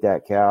 stimulate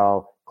that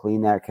cow,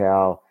 clean that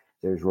cow.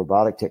 There's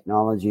robotic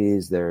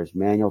technologies, there's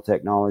manual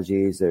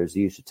technologies, there's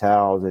the use of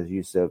towels, there's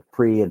use of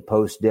pre and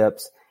post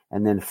dips.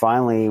 And then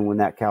finally, when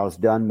that cow is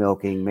done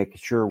milking, making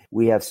sure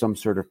we have some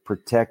sort of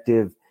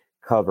protective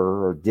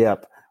cover or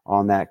dip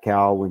on that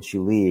cow when she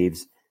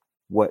leaves.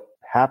 What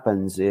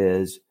happens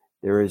is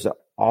there is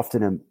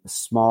often a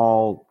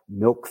small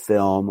milk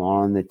film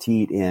on the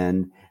teat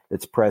end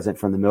that's present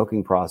from the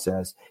milking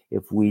process.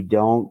 If we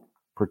don't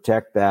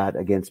protect that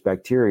against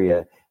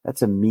bacteria,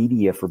 that's a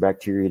media for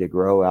bacteria to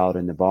grow out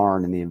in the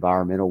barn in the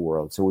environmental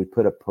world. So we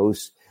put a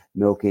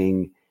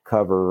post-milking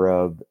cover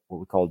of what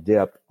we call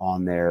dip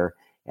on there,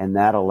 and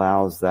that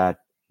allows that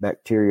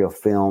bacterial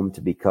film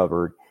to be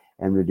covered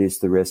and reduce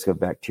the risk of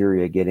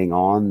bacteria getting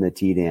on the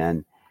teat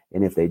end.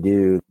 And if they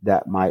do,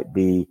 that might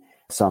be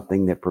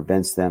something that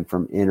prevents them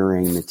from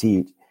entering the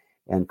teat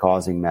and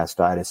causing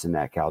mastitis in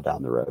that cow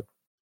down the road.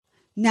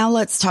 Now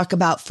let's talk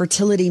about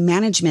fertility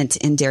management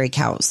in dairy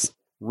cows.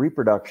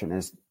 Reproduction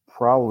is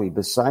probably,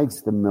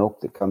 besides the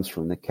milk that comes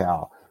from the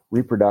cow,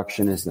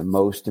 reproduction is the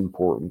most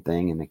important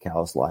thing in the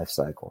cow's life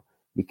cycle.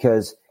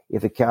 Because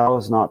if a cow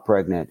is not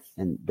pregnant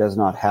and does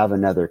not have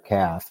another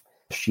calf,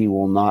 she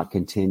will not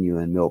continue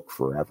and milk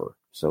forever.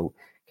 So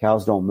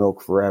cows don't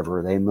milk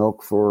forever. They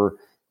milk for,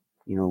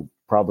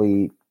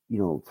 probably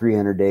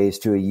 300 days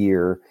to a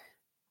year.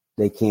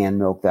 They can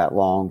milk that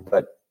long,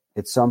 but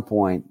at some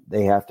point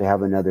they have to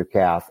have another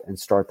calf and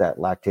start that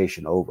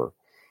lactation over.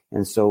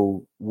 And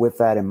so with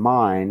that in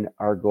mind,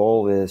 our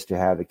goal is to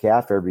have a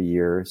calf every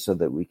year so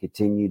that we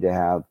continue to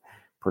have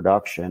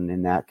production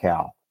in that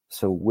cow.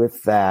 So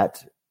with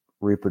that,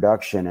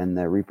 reproduction and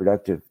the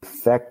reproductive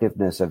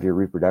effectiveness of your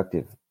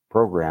reproductive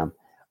program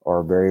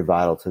are very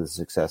vital to the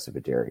success of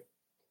a dairy.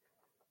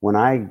 When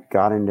I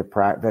got into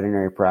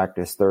veterinary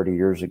practice 30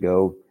 years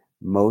ago,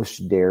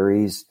 most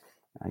dairies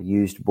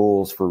used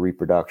bulls for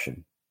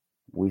reproduction.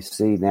 We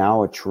see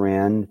now a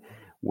trend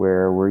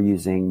where we're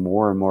using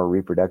more and more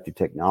reproductive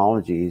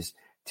technologies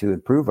to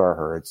improve our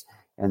herds.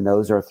 And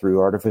those are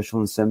through artificial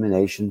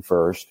insemination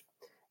first.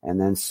 And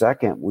then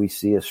second, we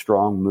see a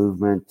strong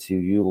movement to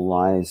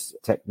utilize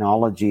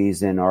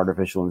technologies in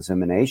artificial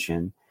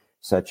insemination,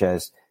 such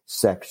as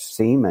sex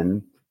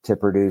semen, to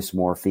produce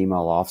more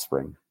female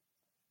offspring.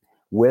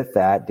 With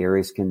that,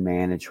 dairies can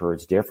manage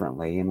herds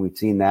differently. And we've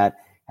seen that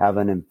have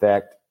an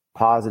effect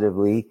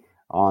positively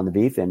on the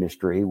beef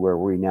industry, where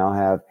we now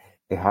have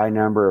a high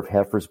number of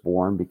heifers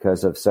born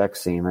because of sex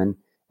semen.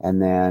 And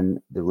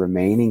then the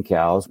remaining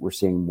cows, we're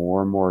seeing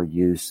more and more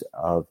use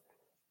of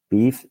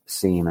beef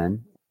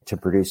semen to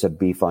produce a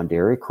beef on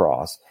dairy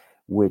cross,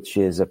 which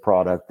is a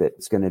product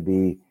that's going to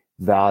be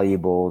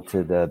valuable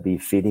to the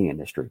beef feeding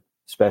industry,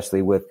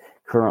 especially with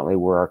currently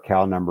where our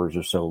cow numbers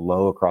are so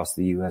low across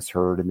the U.S.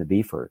 herd and the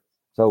beef herd.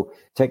 So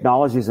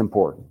technology is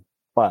important,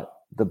 but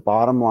the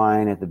bottom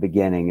line at the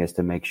beginning is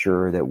to make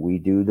sure that we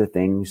do the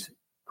things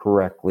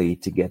correctly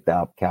to get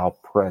that cow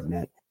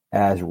pregnant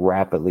as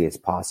rapidly as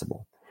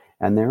possible.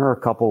 And there are a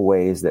couple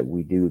ways that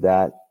we do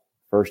that.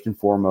 First and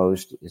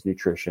foremost is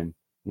nutrition,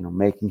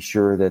 making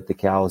sure that the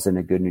cow is in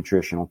a good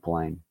nutritional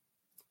plane.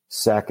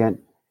 Second,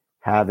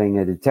 having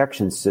a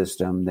detection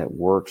system that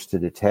works to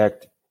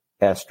detect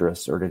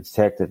estrus or to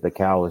detect that the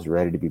cow is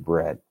ready to be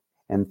bred.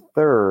 And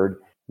third,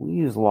 we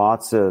use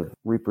lots of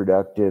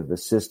reproductive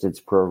assistance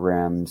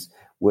programs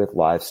with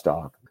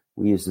livestock.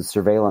 We use the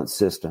surveillance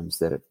systems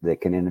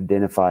that can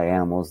identify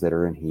animals that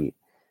are in heat.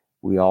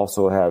 We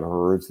also have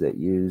herds that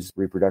use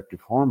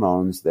reproductive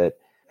hormones that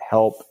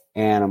help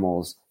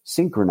animals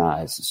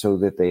synchronize so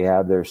that they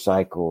have their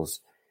cycles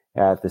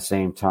at the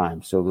same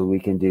time, so that we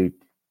can do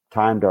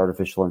timed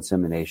artificial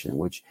insemination,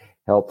 which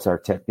helps our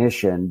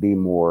technician be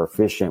more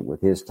efficient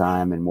with his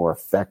time and more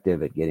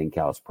effective at getting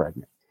cows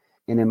pregnant.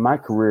 And in my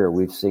career,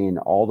 we've seen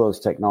all those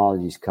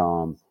technologies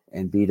come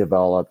and be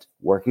developed.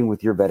 Working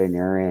with your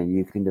veterinarian,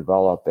 you can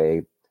develop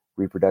a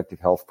reproductive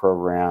health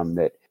program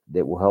that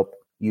will help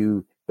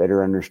you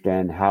better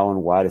understand how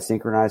and why to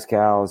synchronize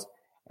cows,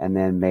 and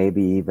then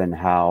maybe even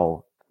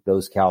how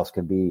those cows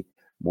can be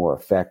more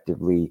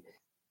effectively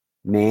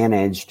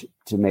managed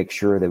to make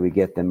sure that we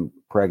get them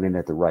pregnant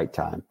at the right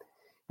time.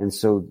 And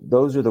so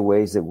those are the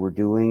ways that we're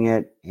doing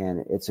it,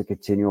 and it's a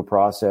continual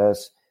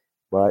process.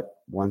 But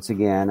once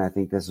again, I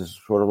think this is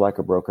sort of like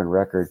a broken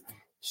record.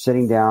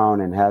 Sitting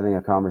down and having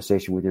a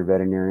conversation with your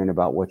veterinarian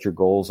about what your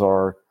goals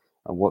are,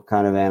 what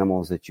kind of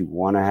animals that you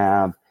want to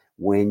have,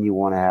 when you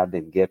want to have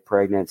them get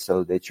pregnant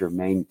so that you're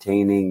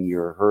maintaining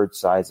your herd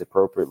size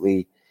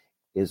appropriately,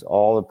 is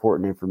all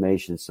important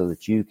information so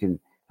that you can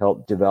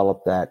help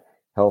develop that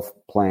health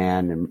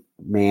plan and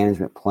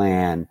management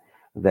plan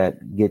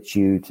that gets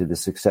you to the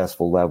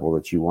successful level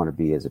that you want to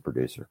be as a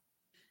producer.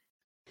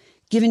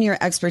 Given your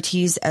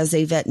expertise as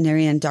a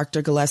veterinarian,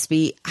 Dr.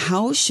 Gillespie,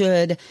 how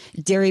should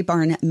dairy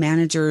barn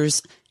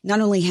managers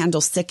not only handle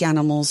sick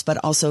animals, but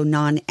also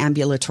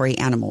non-ambulatory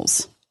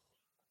animals?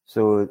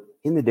 So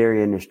in the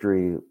dairy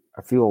industry,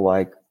 I feel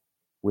like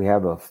we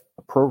have a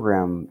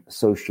program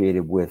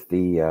associated with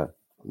the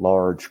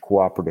large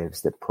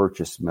cooperatives that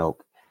purchase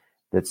milk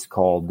that's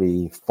called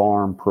the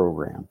farm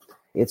program.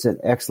 It's an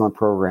excellent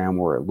program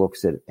where it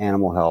looks at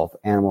animal health,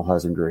 animal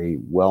husbandry,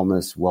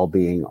 wellness,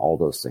 well-being, all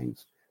those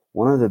things.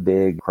 One of the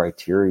big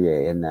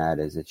criteria in that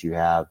is that you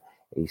have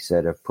a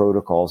set of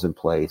protocols in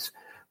place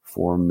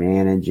for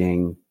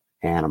managing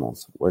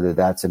animals, whether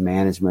that's a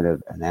management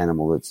of an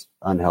animal that's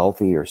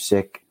unhealthy or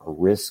sick or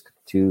risk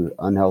to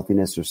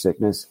unhealthiness or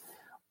sickness,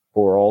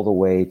 or all the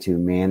way to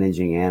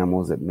managing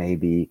animals that may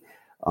be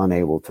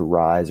unable to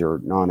rise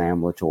or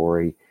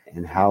non-ambulatory,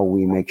 and how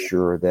we make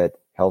sure that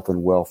health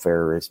and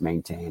welfare is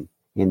maintained.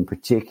 In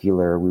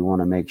particular, we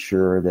want to make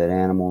sure that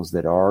animals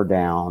that are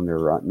down,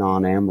 they're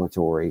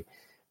non-ambulatory,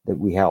 that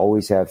we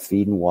always have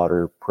feed and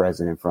water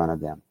present in front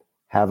of them.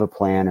 Have a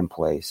plan in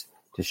place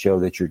to show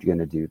that you're going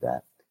to do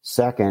that.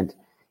 Second,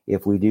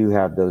 if we do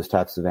have those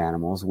types of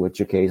animals, which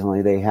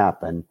occasionally they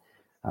happen,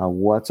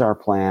 what's our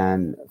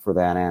plan for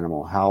that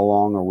animal? How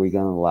long are we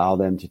going to allow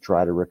them to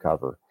try to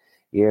recover?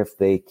 If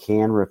they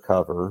can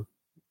recover,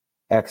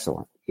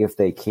 excellent. If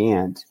they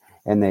can't,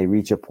 and they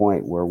reach a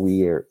point where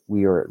we are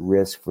at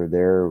risk for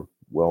their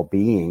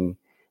well-being,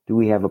 do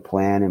we have a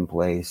plan in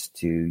place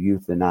to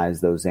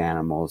euthanize those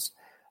animals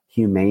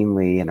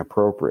humanely and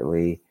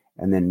appropriately,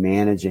 and then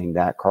managing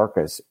that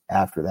carcass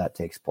after that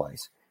takes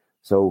place?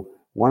 So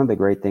one of the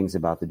great things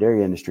about the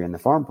dairy industry and the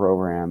farm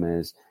program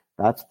is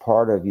that's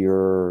part of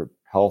your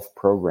health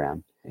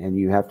program, and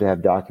you have to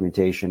have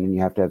documentation, and you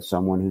have to have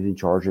someone who's in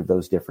charge of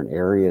those different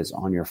areas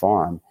on your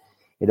farm.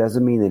 It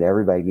doesn't mean that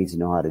everybody needs to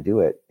know how to do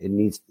it. It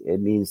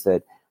means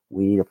that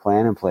we need a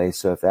plan in place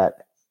so if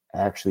that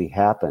actually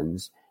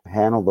happens,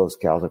 handle those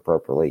cows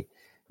appropriately,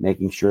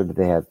 making sure that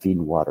they have feed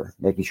and water,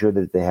 making sure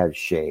that they have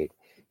shade.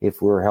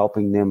 If we're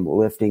helping them,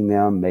 lifting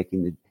them,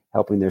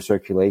 helping their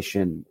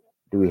circulation,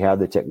 do we have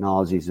the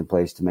technologies in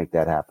place to make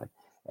that happen?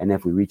 And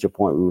if we reach a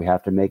point where we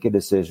have to make a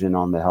decision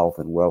on the health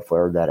and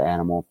welfare of that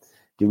animal,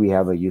 do we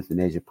have a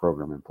euthanasia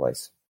program in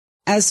place?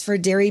 As for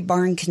dairy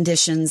barn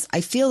conditions,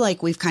 I feel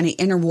like we've kind of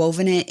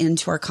interwoven it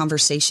into our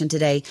conversation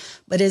today,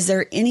 but is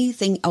there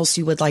anything else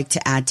you would like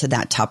to add to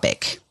that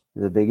topic?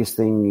 The biggest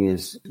thing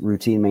is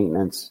routine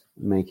maintenance,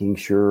 making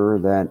sure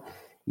that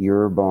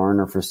your barn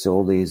or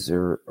facilities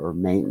are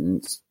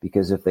maintenance,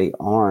 because if they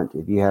aren't,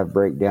 if you have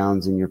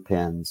breakdowns in your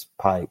pens,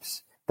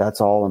 pipes, that's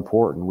all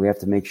important. We have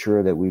to make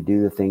sure that we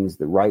do the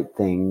right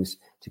things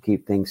to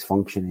keep things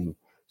functioning,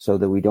 so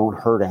that we don't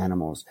hurt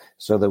animals,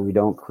 so that we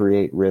don't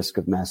create risk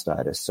of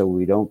mastitis, so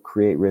we don't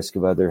create risk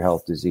of other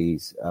health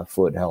disease,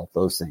 foot health,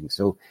 those things.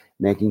 So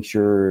making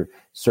sure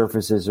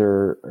surfaces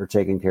are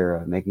taken care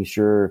of, making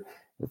sure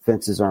the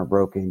fences aren't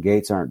broken,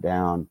 gates aren't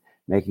down,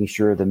 making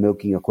sure the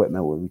milking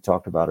equipment, what we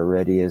talked about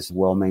already, is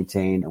well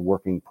maintained and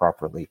working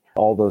properly.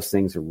 All those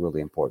things are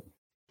really important.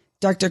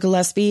 Dr.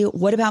 Gillespie,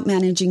 what about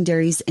managing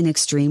dairies in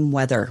extreme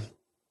weather?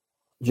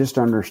 Just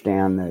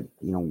understand that,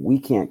 we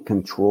can't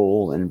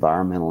control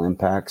environmental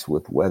impacts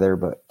with weather,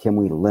 but can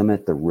we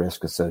limit the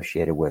risk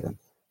associated with them?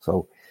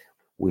 So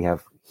we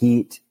have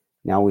heat,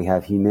 now we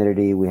have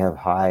humidity, we have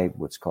high,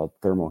 what's called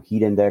thermal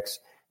heat index.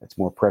 That's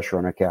more pressure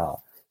on a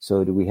cow.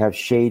 So do we have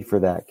shade for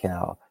that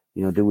cow?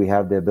 Do we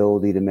have the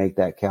ability to make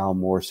that cow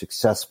more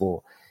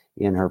successful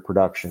in her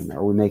production?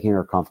 Are we making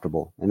her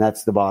comfortable? And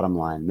that's the bottom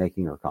line,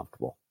 making her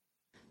comfortable.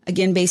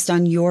 Again, based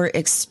on your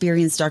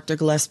experience, Dr.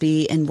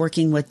 Gillespie, in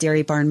working with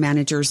dairy barn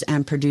managers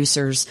and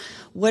producers,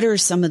 what are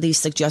some of these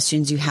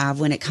suggestions you have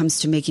when it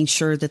comes to making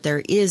sure that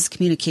there is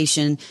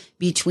communication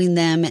between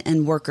them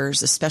and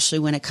workers, especially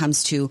when it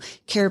comes to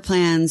care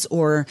plans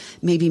or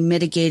maybe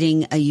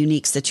mitigating a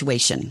unique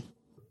situation?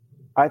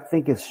 I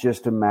think it's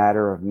just a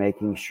matter of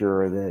making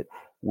sure that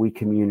we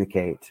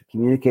communicate.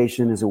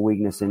 Communication is a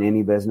weakness in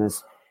any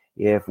business.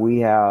 If we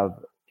have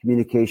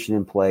communication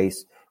in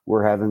place,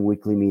 we're having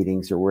weekly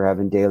meetings or we're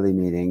having daily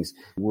meetings,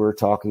 we're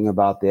talking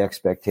about the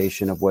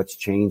expectation of what's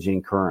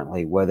changing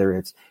currently, whether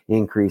it's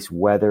increased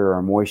weather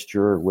or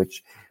moisture,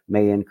 which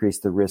may increase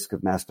the risk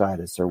of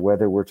mastitis, or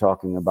whether we're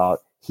talking about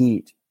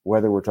heat,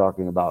 whether we're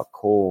talking about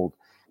cold.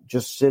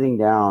 Just sitting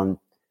down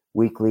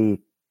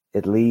weekly,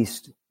 at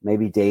least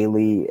maybe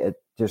daily,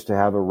 just to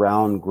have a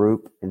round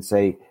group and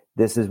say,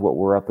 this is what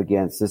we're up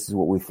against. This is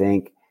what we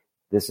think.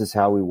 This is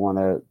how we want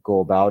to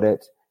go about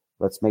it.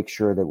 Let's make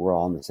sure that we're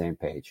all on the same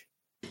page.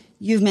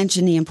 You've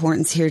mentioned the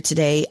importance here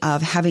today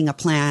of having a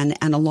plan,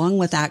 and along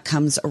with that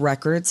comes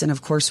records. And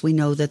of course, we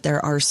know that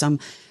there are some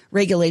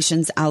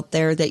regulations out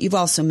there that you've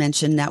also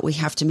mentioned that we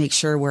have to make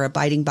sure we're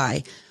abiding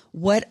by.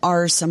 What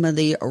are some of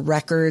the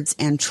records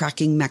and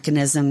tracking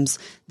mechanisms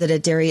that a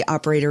dairy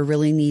operator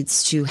really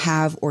needs to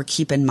have or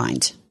keep in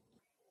mind?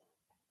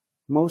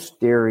 Most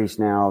dairies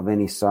now of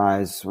any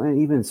size,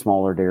 even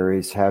smaller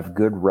dairies, have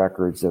good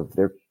records of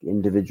their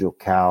individual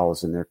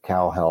cows and their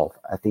cow health.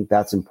 I think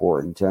that's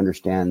important to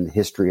understand the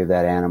history of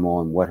that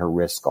animal and what her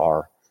risks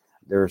are.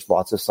 There's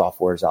lots of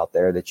softwares out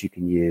there that you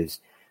can use,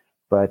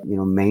 but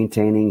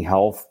maintaining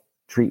health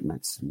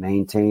treatments,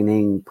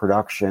 maintaining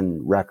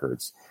production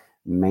records,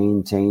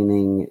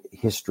 maintaining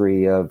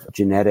history of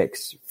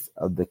genetics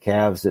of the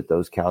calves that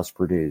those cows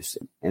produce,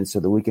 and so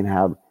that we can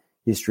have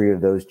history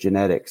of those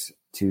genetics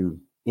to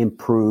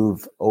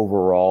improve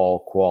overall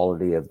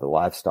quality of the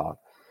livestock.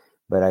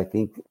 But I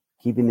think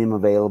keeping them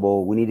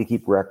available, we need to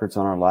keep records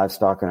on our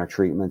livestock and our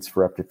treatments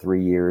for up to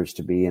 3 years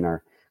to be in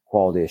our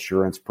quality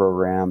assurance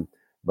program.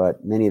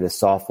 But many of the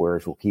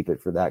softwares will keep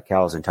it for that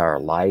cow's entire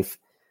life.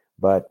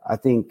 But I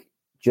think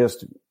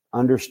just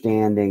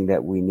understanding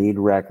that we need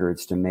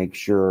records to make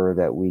sure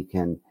that we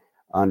can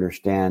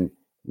understand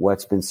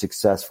what's been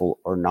successful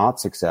or not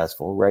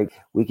successful, right?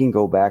 We can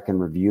go back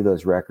and review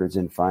those records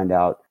and find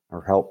out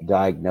or help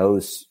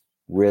diagnose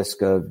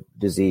risk of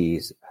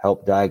disease,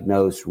 help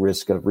diagnose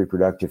risk of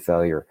reproductive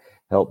failure,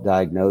 help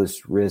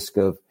diagnose risk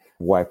of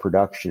why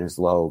production is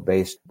low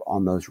based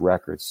on those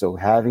records. So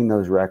having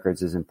those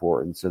records is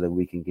important so that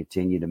we can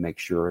continue to make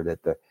sure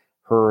that the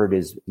herd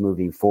is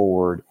moving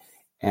forward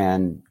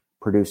and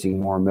producing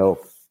more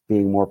milk,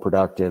 being more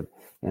productive,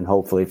 and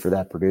hopefully for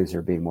that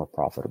producer being more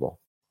profitable.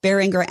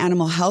 Beringer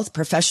Animal Health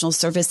Professional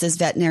Services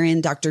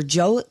Veterinarian Dr.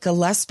 Joe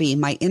Gillespie,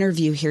 my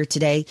interview here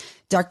today.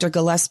 Dr.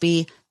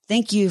 Gillespie,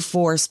 thank you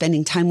for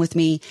spending time with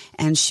me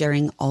and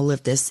sharing all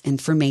of this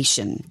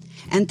information.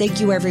 And thank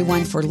you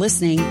everyone for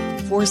listening.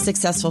 For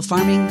Successful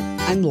Farming,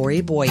 I'm Lori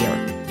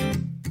Boyer.